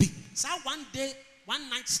 Only Peppy. So one day, one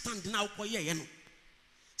night stand now for ye.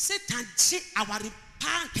 Say that J. Our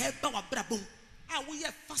repair our brabum. I will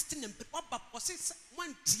have fasting and pop up for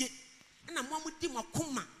 1 day. And I'm one with him a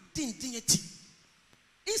coma, din dignity.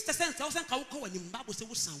 Instead, 1,000 cow and him, Babu say,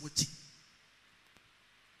 was sound with it.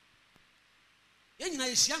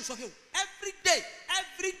 Every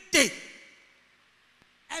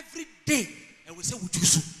day, and we say, would you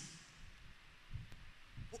so?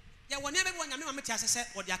 Yeah, whenever one of my said,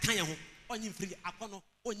 or the Akaya home, on you free, Apono,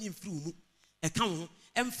 on you through a cow,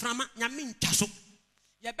 and from Yamin Castle.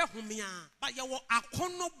 Yabahumia, but you are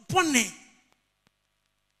Akono Bonnet.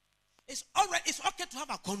 It's all right, it's okay to have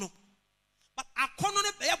a corner, but a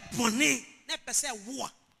corner bonnet, never say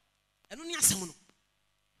war, and only a someone.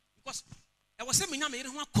 Because I was saying, I made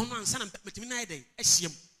one corner and son of Metimina day, a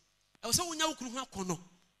shame. I was so now could have corner.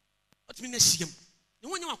 What mean a shame? The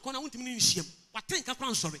one you are corner won't mean shame. What think I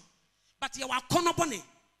can't sorry. But you are corner bonnet.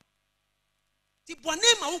 The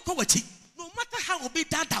bonnet, my uncle, no matter how be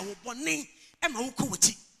that, I will bonnet and my uncle.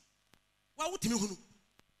 What would you know?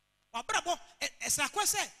 But bravo, as I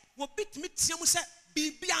said, will beat me, said,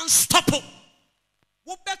 be unstoppable.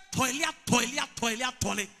 What bet toilet.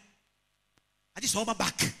 I just over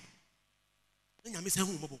back. Then I miss a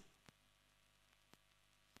home.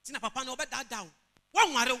 Tina Papa no bet that down.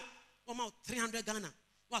 1 waro, 300 Ghana.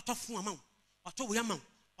 What tough amount, what to Yamam,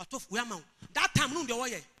 what tough Yamam. That time, no, the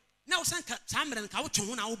way. Now, Sam and Couch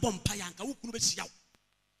on our bomb payanka who could be see out.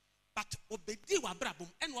 But obedi wa brabum,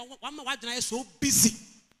 and one more is so busy.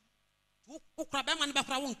 Who crab a man back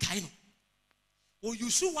our kind. Oh, you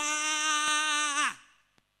so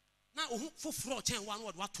now for fraud, 1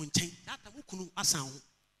 word, what 20. That who couldn't a sound.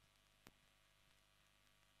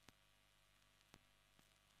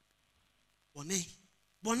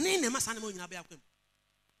 Bonne, never son in a bear.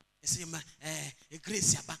 A same a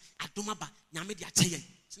grace yaba, a domaba, Yamidia Tay.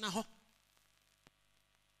 Sinaho.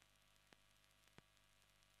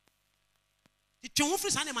 The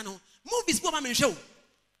Chonfris animal movies go on show.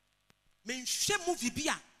 Men share movie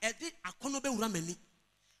beer, a day a conobe rameni.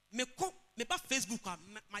 Me co me ba Facebook,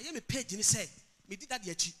 my page in said, me did that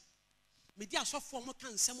yet. Me dear so for more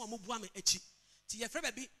can someone move one echi. To your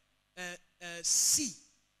friend be see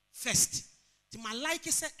first. To my like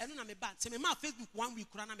is said, and I'm about. Say me my Facebook 1 week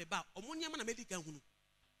run I'm about. Omonia man medical hunu.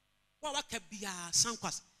 What can be a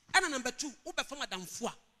sanquas? And number 2, Uber from Madame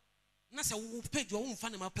Foy. Nasa will pay your own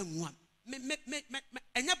fan up and one.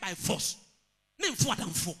 And yet by force. Name 4 than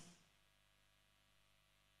 4.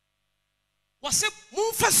 Was it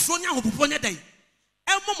moon first Sonia who put a day?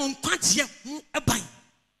 Elmon can't yet a bind.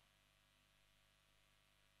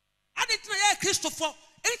 I didn't know Christopher.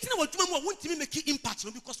 Anything about Juma won't make it impact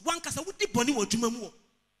because one cast would dip on you or Juma more.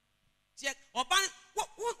 Yet, or by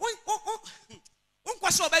one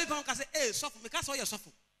question about you can say, eh, suffer because all your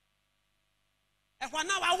suffer. And one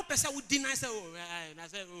now I hope I would deny, say, oh, and I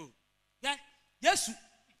said, oh, yeah, yes,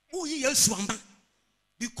 who he is swamp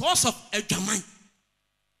because of Agyemang.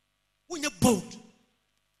 When you're bold,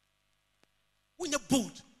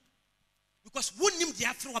 because one name the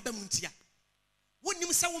afro abemuntia, one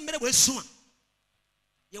name someone better was soon.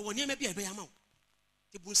 You will never be a amount.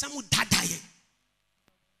 The Bunsamu dadaye.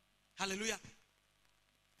 Hallelujah.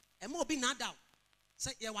 And more be not doubt.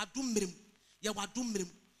 Say, you are doom, you are doom.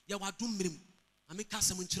 I make us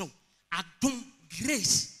some intro. Adum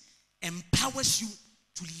grace empowers you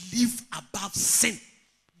to live above sin.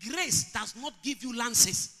 Grace does not give you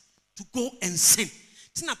lances to go and sin.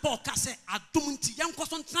 Tina Paul say, Adum ti young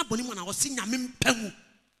person traboni when I was seeing Yamin Pemu.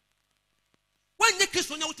 When the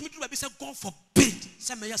Christian ultimately say, God forbid,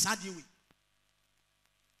 say, may yes, you.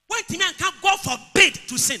 When the man can't God forbid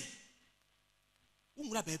to sin.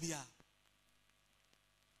 Umra baby.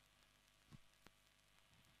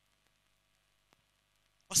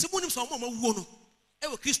 Or someone who's a woman who won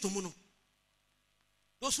ever Christo mono.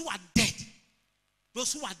 Those who are dead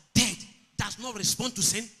does not respond to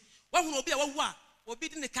sin. When will be a war, or be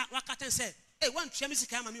in the cat and say, Hey, one Chemisi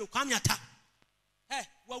Kama, you come yata. Hey,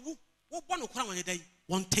 well, one of one day,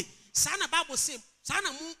 one day. Sana Bible say, Sana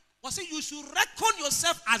Moon was say you should reckon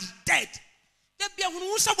yourself as dead. There be a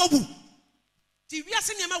Musabu. We are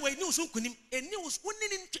saying, my way, no, so couldn't and news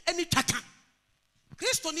winning any chaka.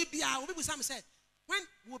 Christo Nibia, we some said, when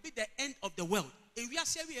will be the end of the world? And we are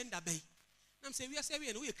saying, we end up by. I'm saying, we are saying,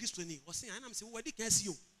 we are Christian. Was saying, I'm saying, what can see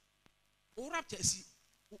you? Or up to see,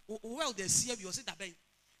 well, they see you, say that bay.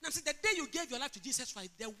 And I'm saying, the day you gave your life to Jesus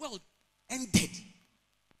Christ, the world ended.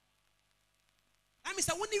 I mean,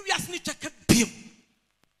 when we ask me to check bill.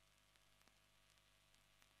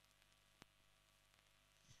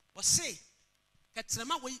 Was say,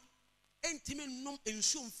 Katrama way, intimate nom and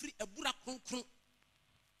soon free a bura concrete.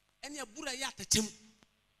 Any a bura yata tim.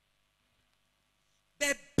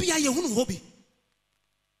 Bebia ye hunu hobby.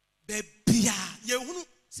 Bebia ye hunu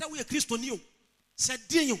say we a Christian you. Said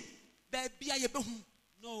dear you. Bebia ye behum.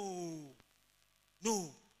 No.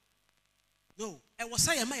 I was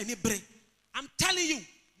saying my brain. I'm telling you,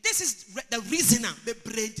 this is the reason the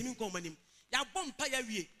brain to me come ya bompa ya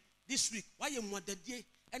wie this week. Why you want the day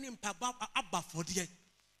and in paba abba for the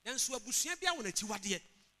then so abusia bia wona ti wade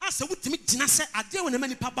asa wutimi gina se ade wona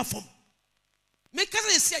mani papa form make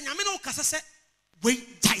us say nyame no kasa se we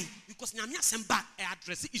die because nyame asem ba e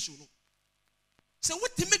address issue no so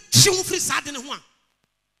wutimi chiw free sade ne ho a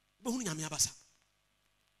be hu nyame abasa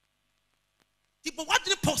tipo what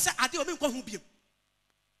the pose ade o me nko hu biem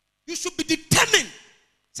you should be determined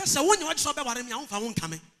say when you want to be ware me a won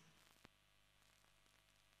kame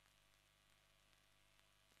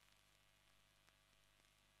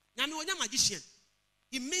nyame onya magician.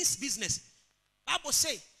 He means business. Bible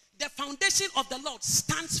say the foundation of the Lord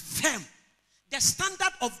stands firm. The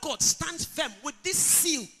standard of God stands firm with this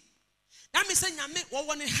seal. That means nyame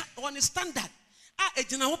one standard. A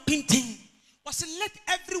general painting was let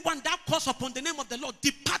everyone that calls upon the name of the Lord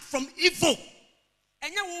depart from evil.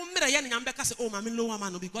 And you will mirror yan yambeka say, oh, mami low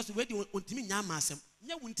man, because we do ultimate yamasem.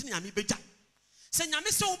 Ya wunti yami beja. Say nyame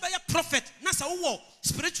say obey a prophet. Nasa wo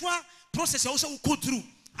spiritual process also will go through.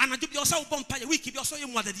 And I do also bumpire we keep also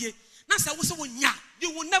in what the day. Nasa wo say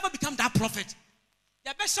you will never become that prophet.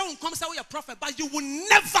 The best one comes out with a prophet, but you will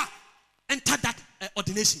never enter that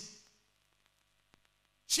ordination.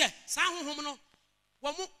 Share, San Homono,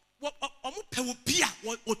 Wamu Pewupia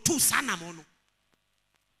or two Sanamono.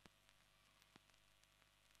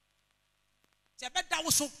 That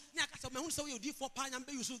was so Nakasa, so you did for Pine and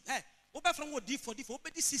you should have. Over from what D4,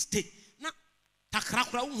 but this is state. Now,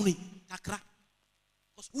 Takra only, Takra.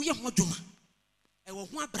 Because we are Moduma. I will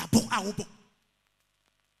want Brabo Aobo.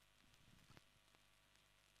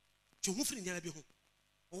 To move in the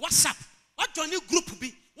what's up? What Johnny group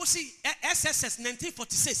be? What's see SSS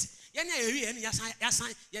 1946? Yes,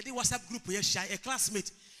 I did WhatsApp group, yes, a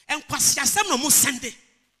classmate. And Kwasiasam no more Sunday.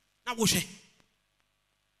 Now, was she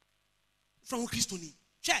from Christoni?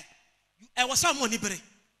 Check. I was some money better.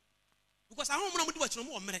 Because I don't want to do what you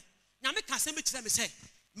want. Now, make a sandwich to them say,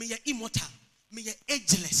 me ye immortal, me ye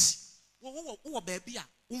ageless. Oh, baby,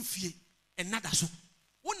 fear, and nada so.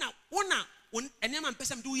 One, and then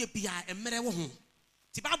person do ye be a mere woman.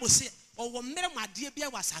 The Bible say, oh, mere my dear beer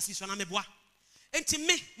was assassin on a bois. And to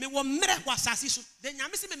me one mere was assassin. Then I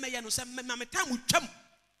miss me, no, some mamma time would come.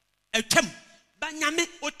 A come, but Yame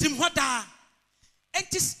or Tim Hoda. And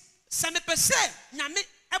tis some per se, Yame,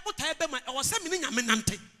 able to have my or some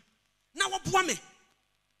Yaminante. Now, what woman?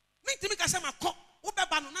 Me to make a summer cock,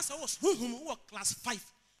 Obebanasa was who were class 5.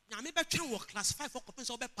 Yame Beckham were class 5 for couples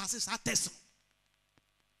over passes our test.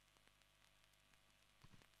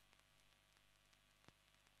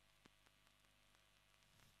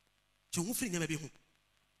 You free never be home.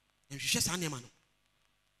 And you just animal.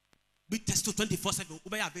 We test to 24/7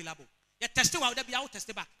 will be available. You test out there be out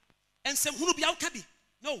test back. And some who will be out cabby.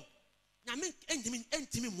 No. Now mean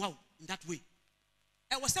end wow in that way.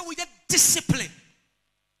 I was saying we get discipline.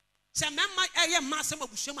 Say man my area master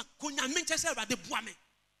of Bushama Kunya Manchester at the Buame.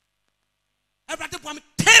 Everybody Buame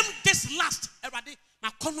tame this last everybody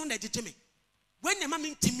my common legitimate. When the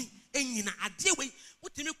mammy to me in a dear way,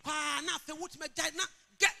 what to me qua na what me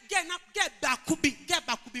get back could be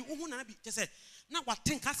just said now what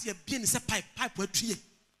think as you being is a pipe with tree.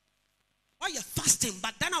 Why you fasting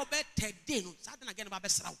but then I'll bet 10 days no Satan again about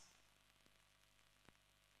Besra.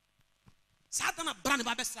 Satan a brand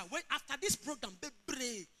about Besra. When after this program be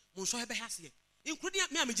brave Monso have has here including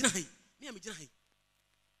me Amijina.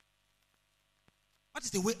 What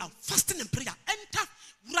is the way out? Fasting and prayer. Enter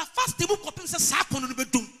we are fasting book of things sakon no be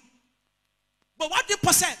dum. But what they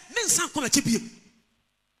possess men san come achieve.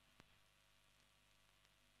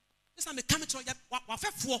 I'm a coming to your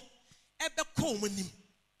wafefo ebe ko manim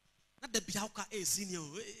Not the Biauka a senior.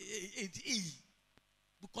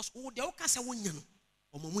 Because all the Oka say one yano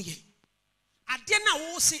or Momuye. I dare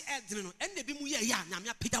now say Edrino and the Bimuya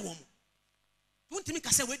Namia Peter Womo. Don't make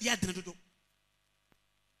us say where the Edrino.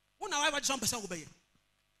 When I was jump as obey.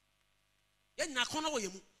 Yen na kono wo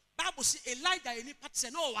yemu. Bible say Elijah any part say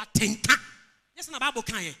no wa tenka. Yes na Bible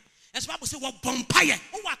kan ye. Yes Bible say wo bompaye.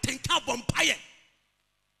 O wa tenka bompaye.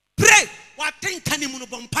 Pray wa tenka ni mu no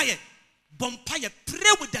bompaye. Bompaye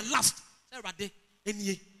pray with the last. Say rade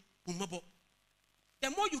enie umabo. The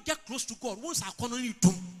more you get close to God, once I kono ni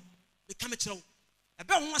tum. They come at you.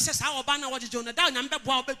 Ebe won say sa oba na wajeje na da nya mbe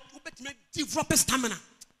boa obetime develop stamina.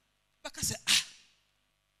 Beka say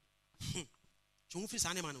Chungu fi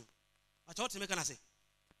sane manu. I thought to make an say.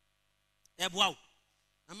 Wow.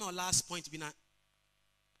 I'm our last point. Be na.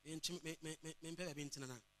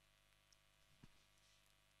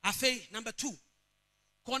 Afe number 2.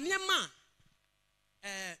 Konyema.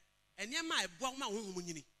 Enyema ebuwa ma wo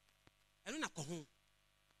munyini. Eno na ko ho.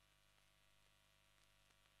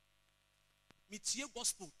 Mitie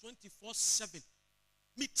gospel 24/7.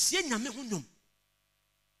 Mitie nyame ho nyom.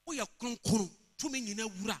 Wo ye kronkron tumi nyina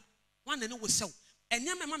wura. Wan na ne wo sew.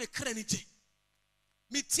 Enyema ma me kra ni je.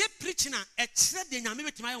 Mitie preaching a ekire de nyame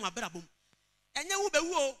betima ye wa brabom. Enye wo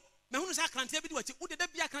bewu o, me hunu sa krante bi di wachi. Wo de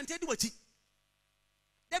bia krante di wachi.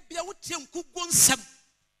 De bia wo tie nkugo nsem.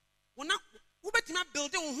 Wo na wo betima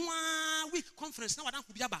build wo ho a week conference na wadan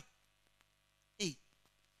ko bia ba.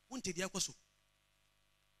 Wonte dia kwaso.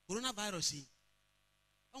 Coronavirus yi.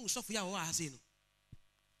 An sofu ya wo a hase no.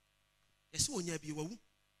 Yesi wonya bi wawu.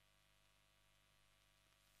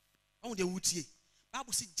 An de wutie.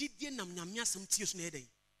 Bible say jidie nam nyame asem tie so na yedai.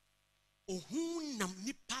 Ohun nam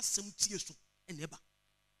nipa asem tie so eneba.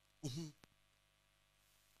 Ohun.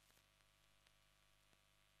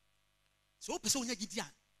 So pese onya jidie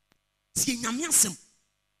a tie nyame asem.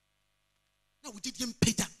 Na wo jidie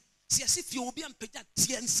mpeda. Si asif you obi mpeda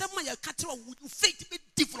tie nsem ma ya katira wo faith be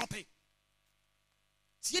developing.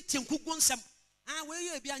 Tie tenkugo nsem. Ah we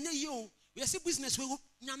ye bia anya yi o. We say business we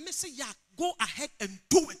nyame say ya go ahead and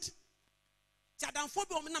do it. Adamfo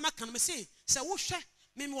bi o me na maka no me say wo hwe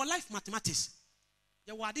me life mathematics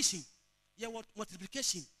ye wo addition ye wo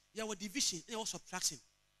multiplication ye wo division ye wo subtraction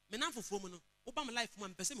me na fofo mu no wo ba me life mu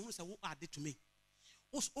am pese me hu say wo add to me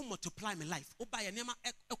wo multiply my life wo ba ye nema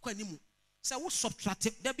ekwa ni mu say wo subtract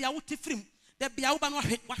da bia wo tifrim da bia wo ba no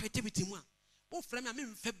hwete biti mu a wo frame a me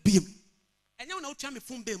mfa biem enya wo na wo tua me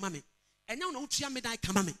phone bill ma me enya wo na wo tua me dan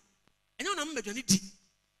kama me enya wo na me medwane di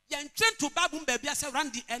yen train to Bible baby say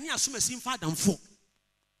Randy eni asomasi mfa adamfo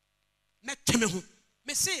metweme ho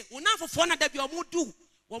me say wona fofo na da bia omo du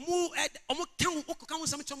omo kan okoka ho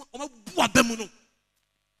sam choma omo bua bamu no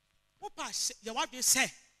wo pa ye wadwe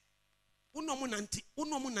say uno mo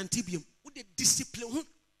nanti biem wo de discipline ho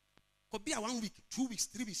ko bia 1 week 2 weeks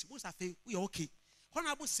 3 weeks wo sa fe we okay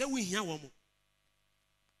hona bo say we hia wo mo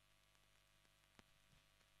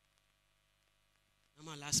na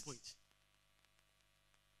my last point.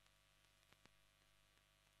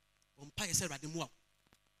 Umpire said Radimua.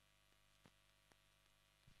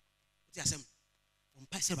 What's the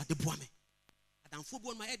umpire said Radibuame. I don't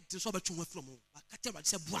football my head to sober to from I catch what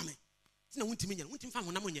said Buame. It's no winter million, winter found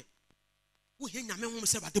one. Who hear Yaman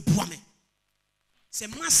said Radibuame. Say,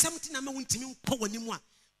 my 17 number winter million power anymore.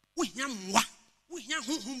 We hear moi. We hear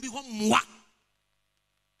whom be one moi.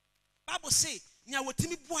 Bible say, now what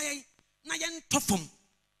Timmy boy, Nayan Toffum.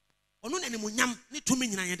 Or no anymore yam, need 2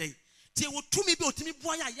 million a day. Tie wo tumi bi otimi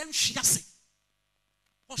boa ya yen hwiase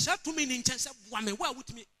o sha tumi ni nchen se boa me wa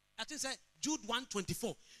wutimi I think say Jude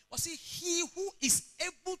 1:24 o say he who is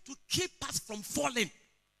able to keep us from falling.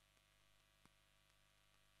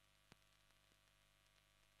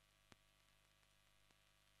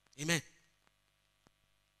 Amen.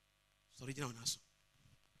 So original naso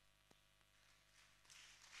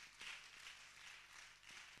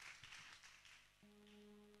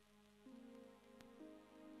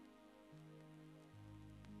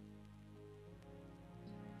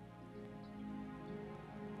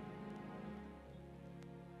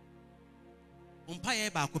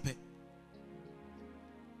umpaye ba kope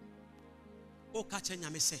o ka che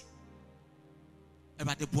nyame se e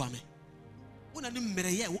ba de boa me wona ne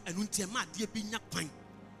mmereye wo anu ntia ma de bi nya kwan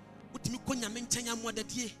wotimi ko nyame nkyanya mo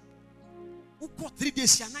dadie wo ko 3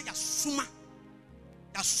 days ya na ya suma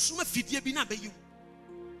fidie bi na bayi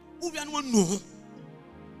wo wia no anu ho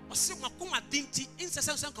o se makoma dinti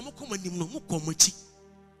insese nka mo koma nim no mo komachi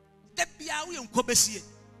da bia wo yenko besie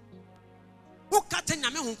wo kata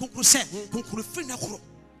nyame ho konkuru se konkuru fi na koro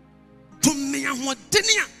to me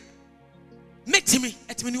ahodenia metimi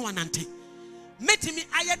etimi ni wanante metimi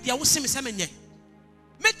aye de wo seme se menye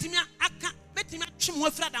Metimia aka, metimia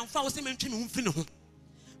chimwa free and fa wose mentwe me mfiri ne ho.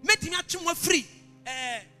 Metimia chimwa free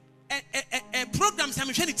programs am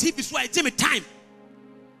hwe ne TV so I give me time.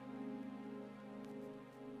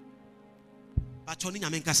 But oni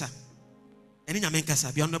nyame nkasa. Eni nyame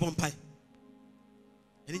nkasa bia no bo mpai.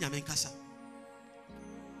 Eni nyame nkasa.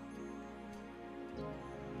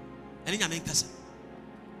 Eni nyame nkasa.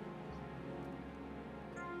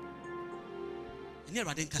 Eni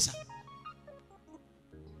Awurade nkasa.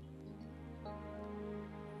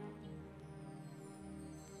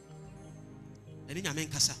 Eni nyame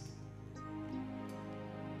nkasa.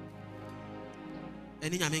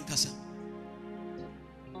 Eni nyame nkasa.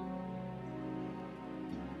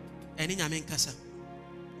 Eni nyame nkasa.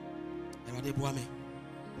 Awurade boa me.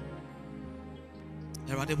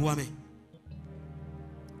 Awurade boa me.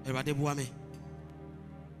 Awurade boa me.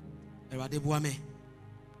 Awurade boa me.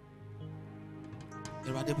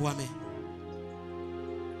 Awurade boa me.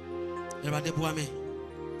 Awurade boa me.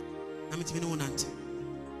 Amitimi no nante.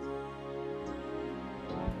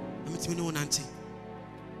 Amitimi no nante.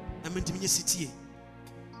 Amitimi nye sitie.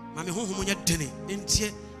 Mame honhom nya dene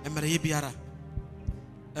entie emere biara.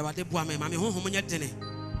 Awurade boa me. Mame honhom nya dene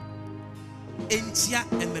entia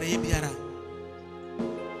emere biara.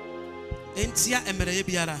 Entia emere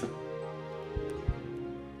biara.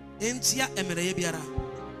 Entia emere biara.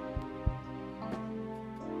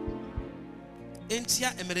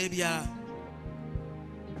 Entia emere biara.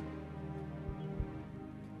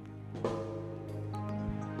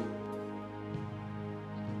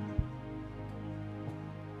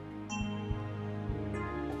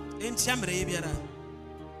 Entia emere biara.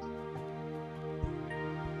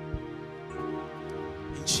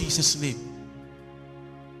 In Jesus' name.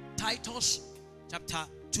 Titus chapter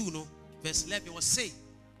 2 no verse 11 was say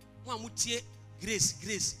one mutie grace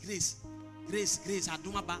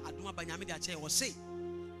aduma ba nyame de ache was say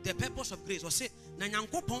the purpose of grace was say na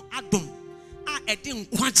nyankopon adom a ede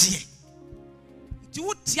nkwagye nti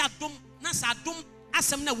wuti adom na sa adom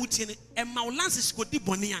asem na wutie ne ema lances ko di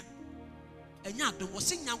bone a enya adom was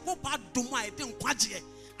say nyankopon adom a ede nkwagye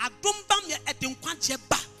adom ba me ede nkwagye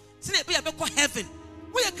ba se na ebe ye be ko heaven.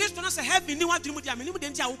 We are Christian as a heaven, ni what you do,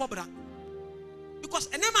 because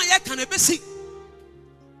an MIA can a basic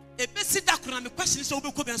that question so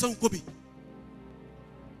we could be and so could be.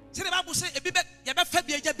 Say the Bible say a bit, you better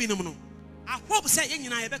Fabia Binum. I hope say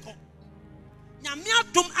in I echo. Yamia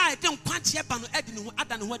dum I don't quite yet ban Edin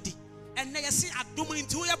Adan Wadi, and they see a dum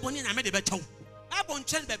into your bonnie and I made a better. I won't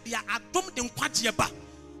change baby, I don't them quite yet ba.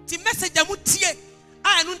 The message I would tear,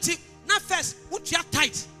 I don't think, not first, would you have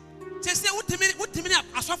tight. Say what minute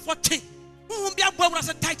as of 14. Who won't be a boy as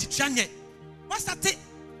a tight channel? What's that?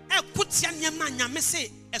 I put your man, ya may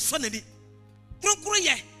say, a sonny.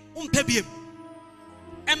 Procure, pebium.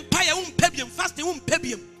 Empire, pebium, fasting,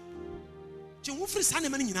 pebium. You won't free Sunday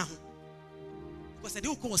money now. Because I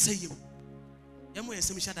do call say you. Emo and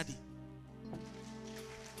Semisha Daddy.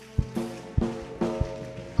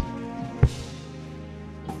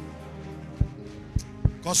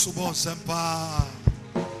 Kosubo Sempa.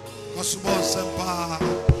 Kosubo Sempa.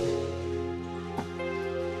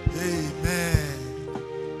 Amen.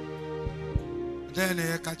 Then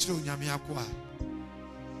I catch you, Yamiakwa.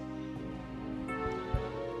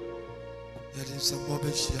 There is some Bobby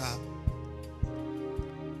Shia.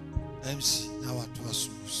 MC, now at was.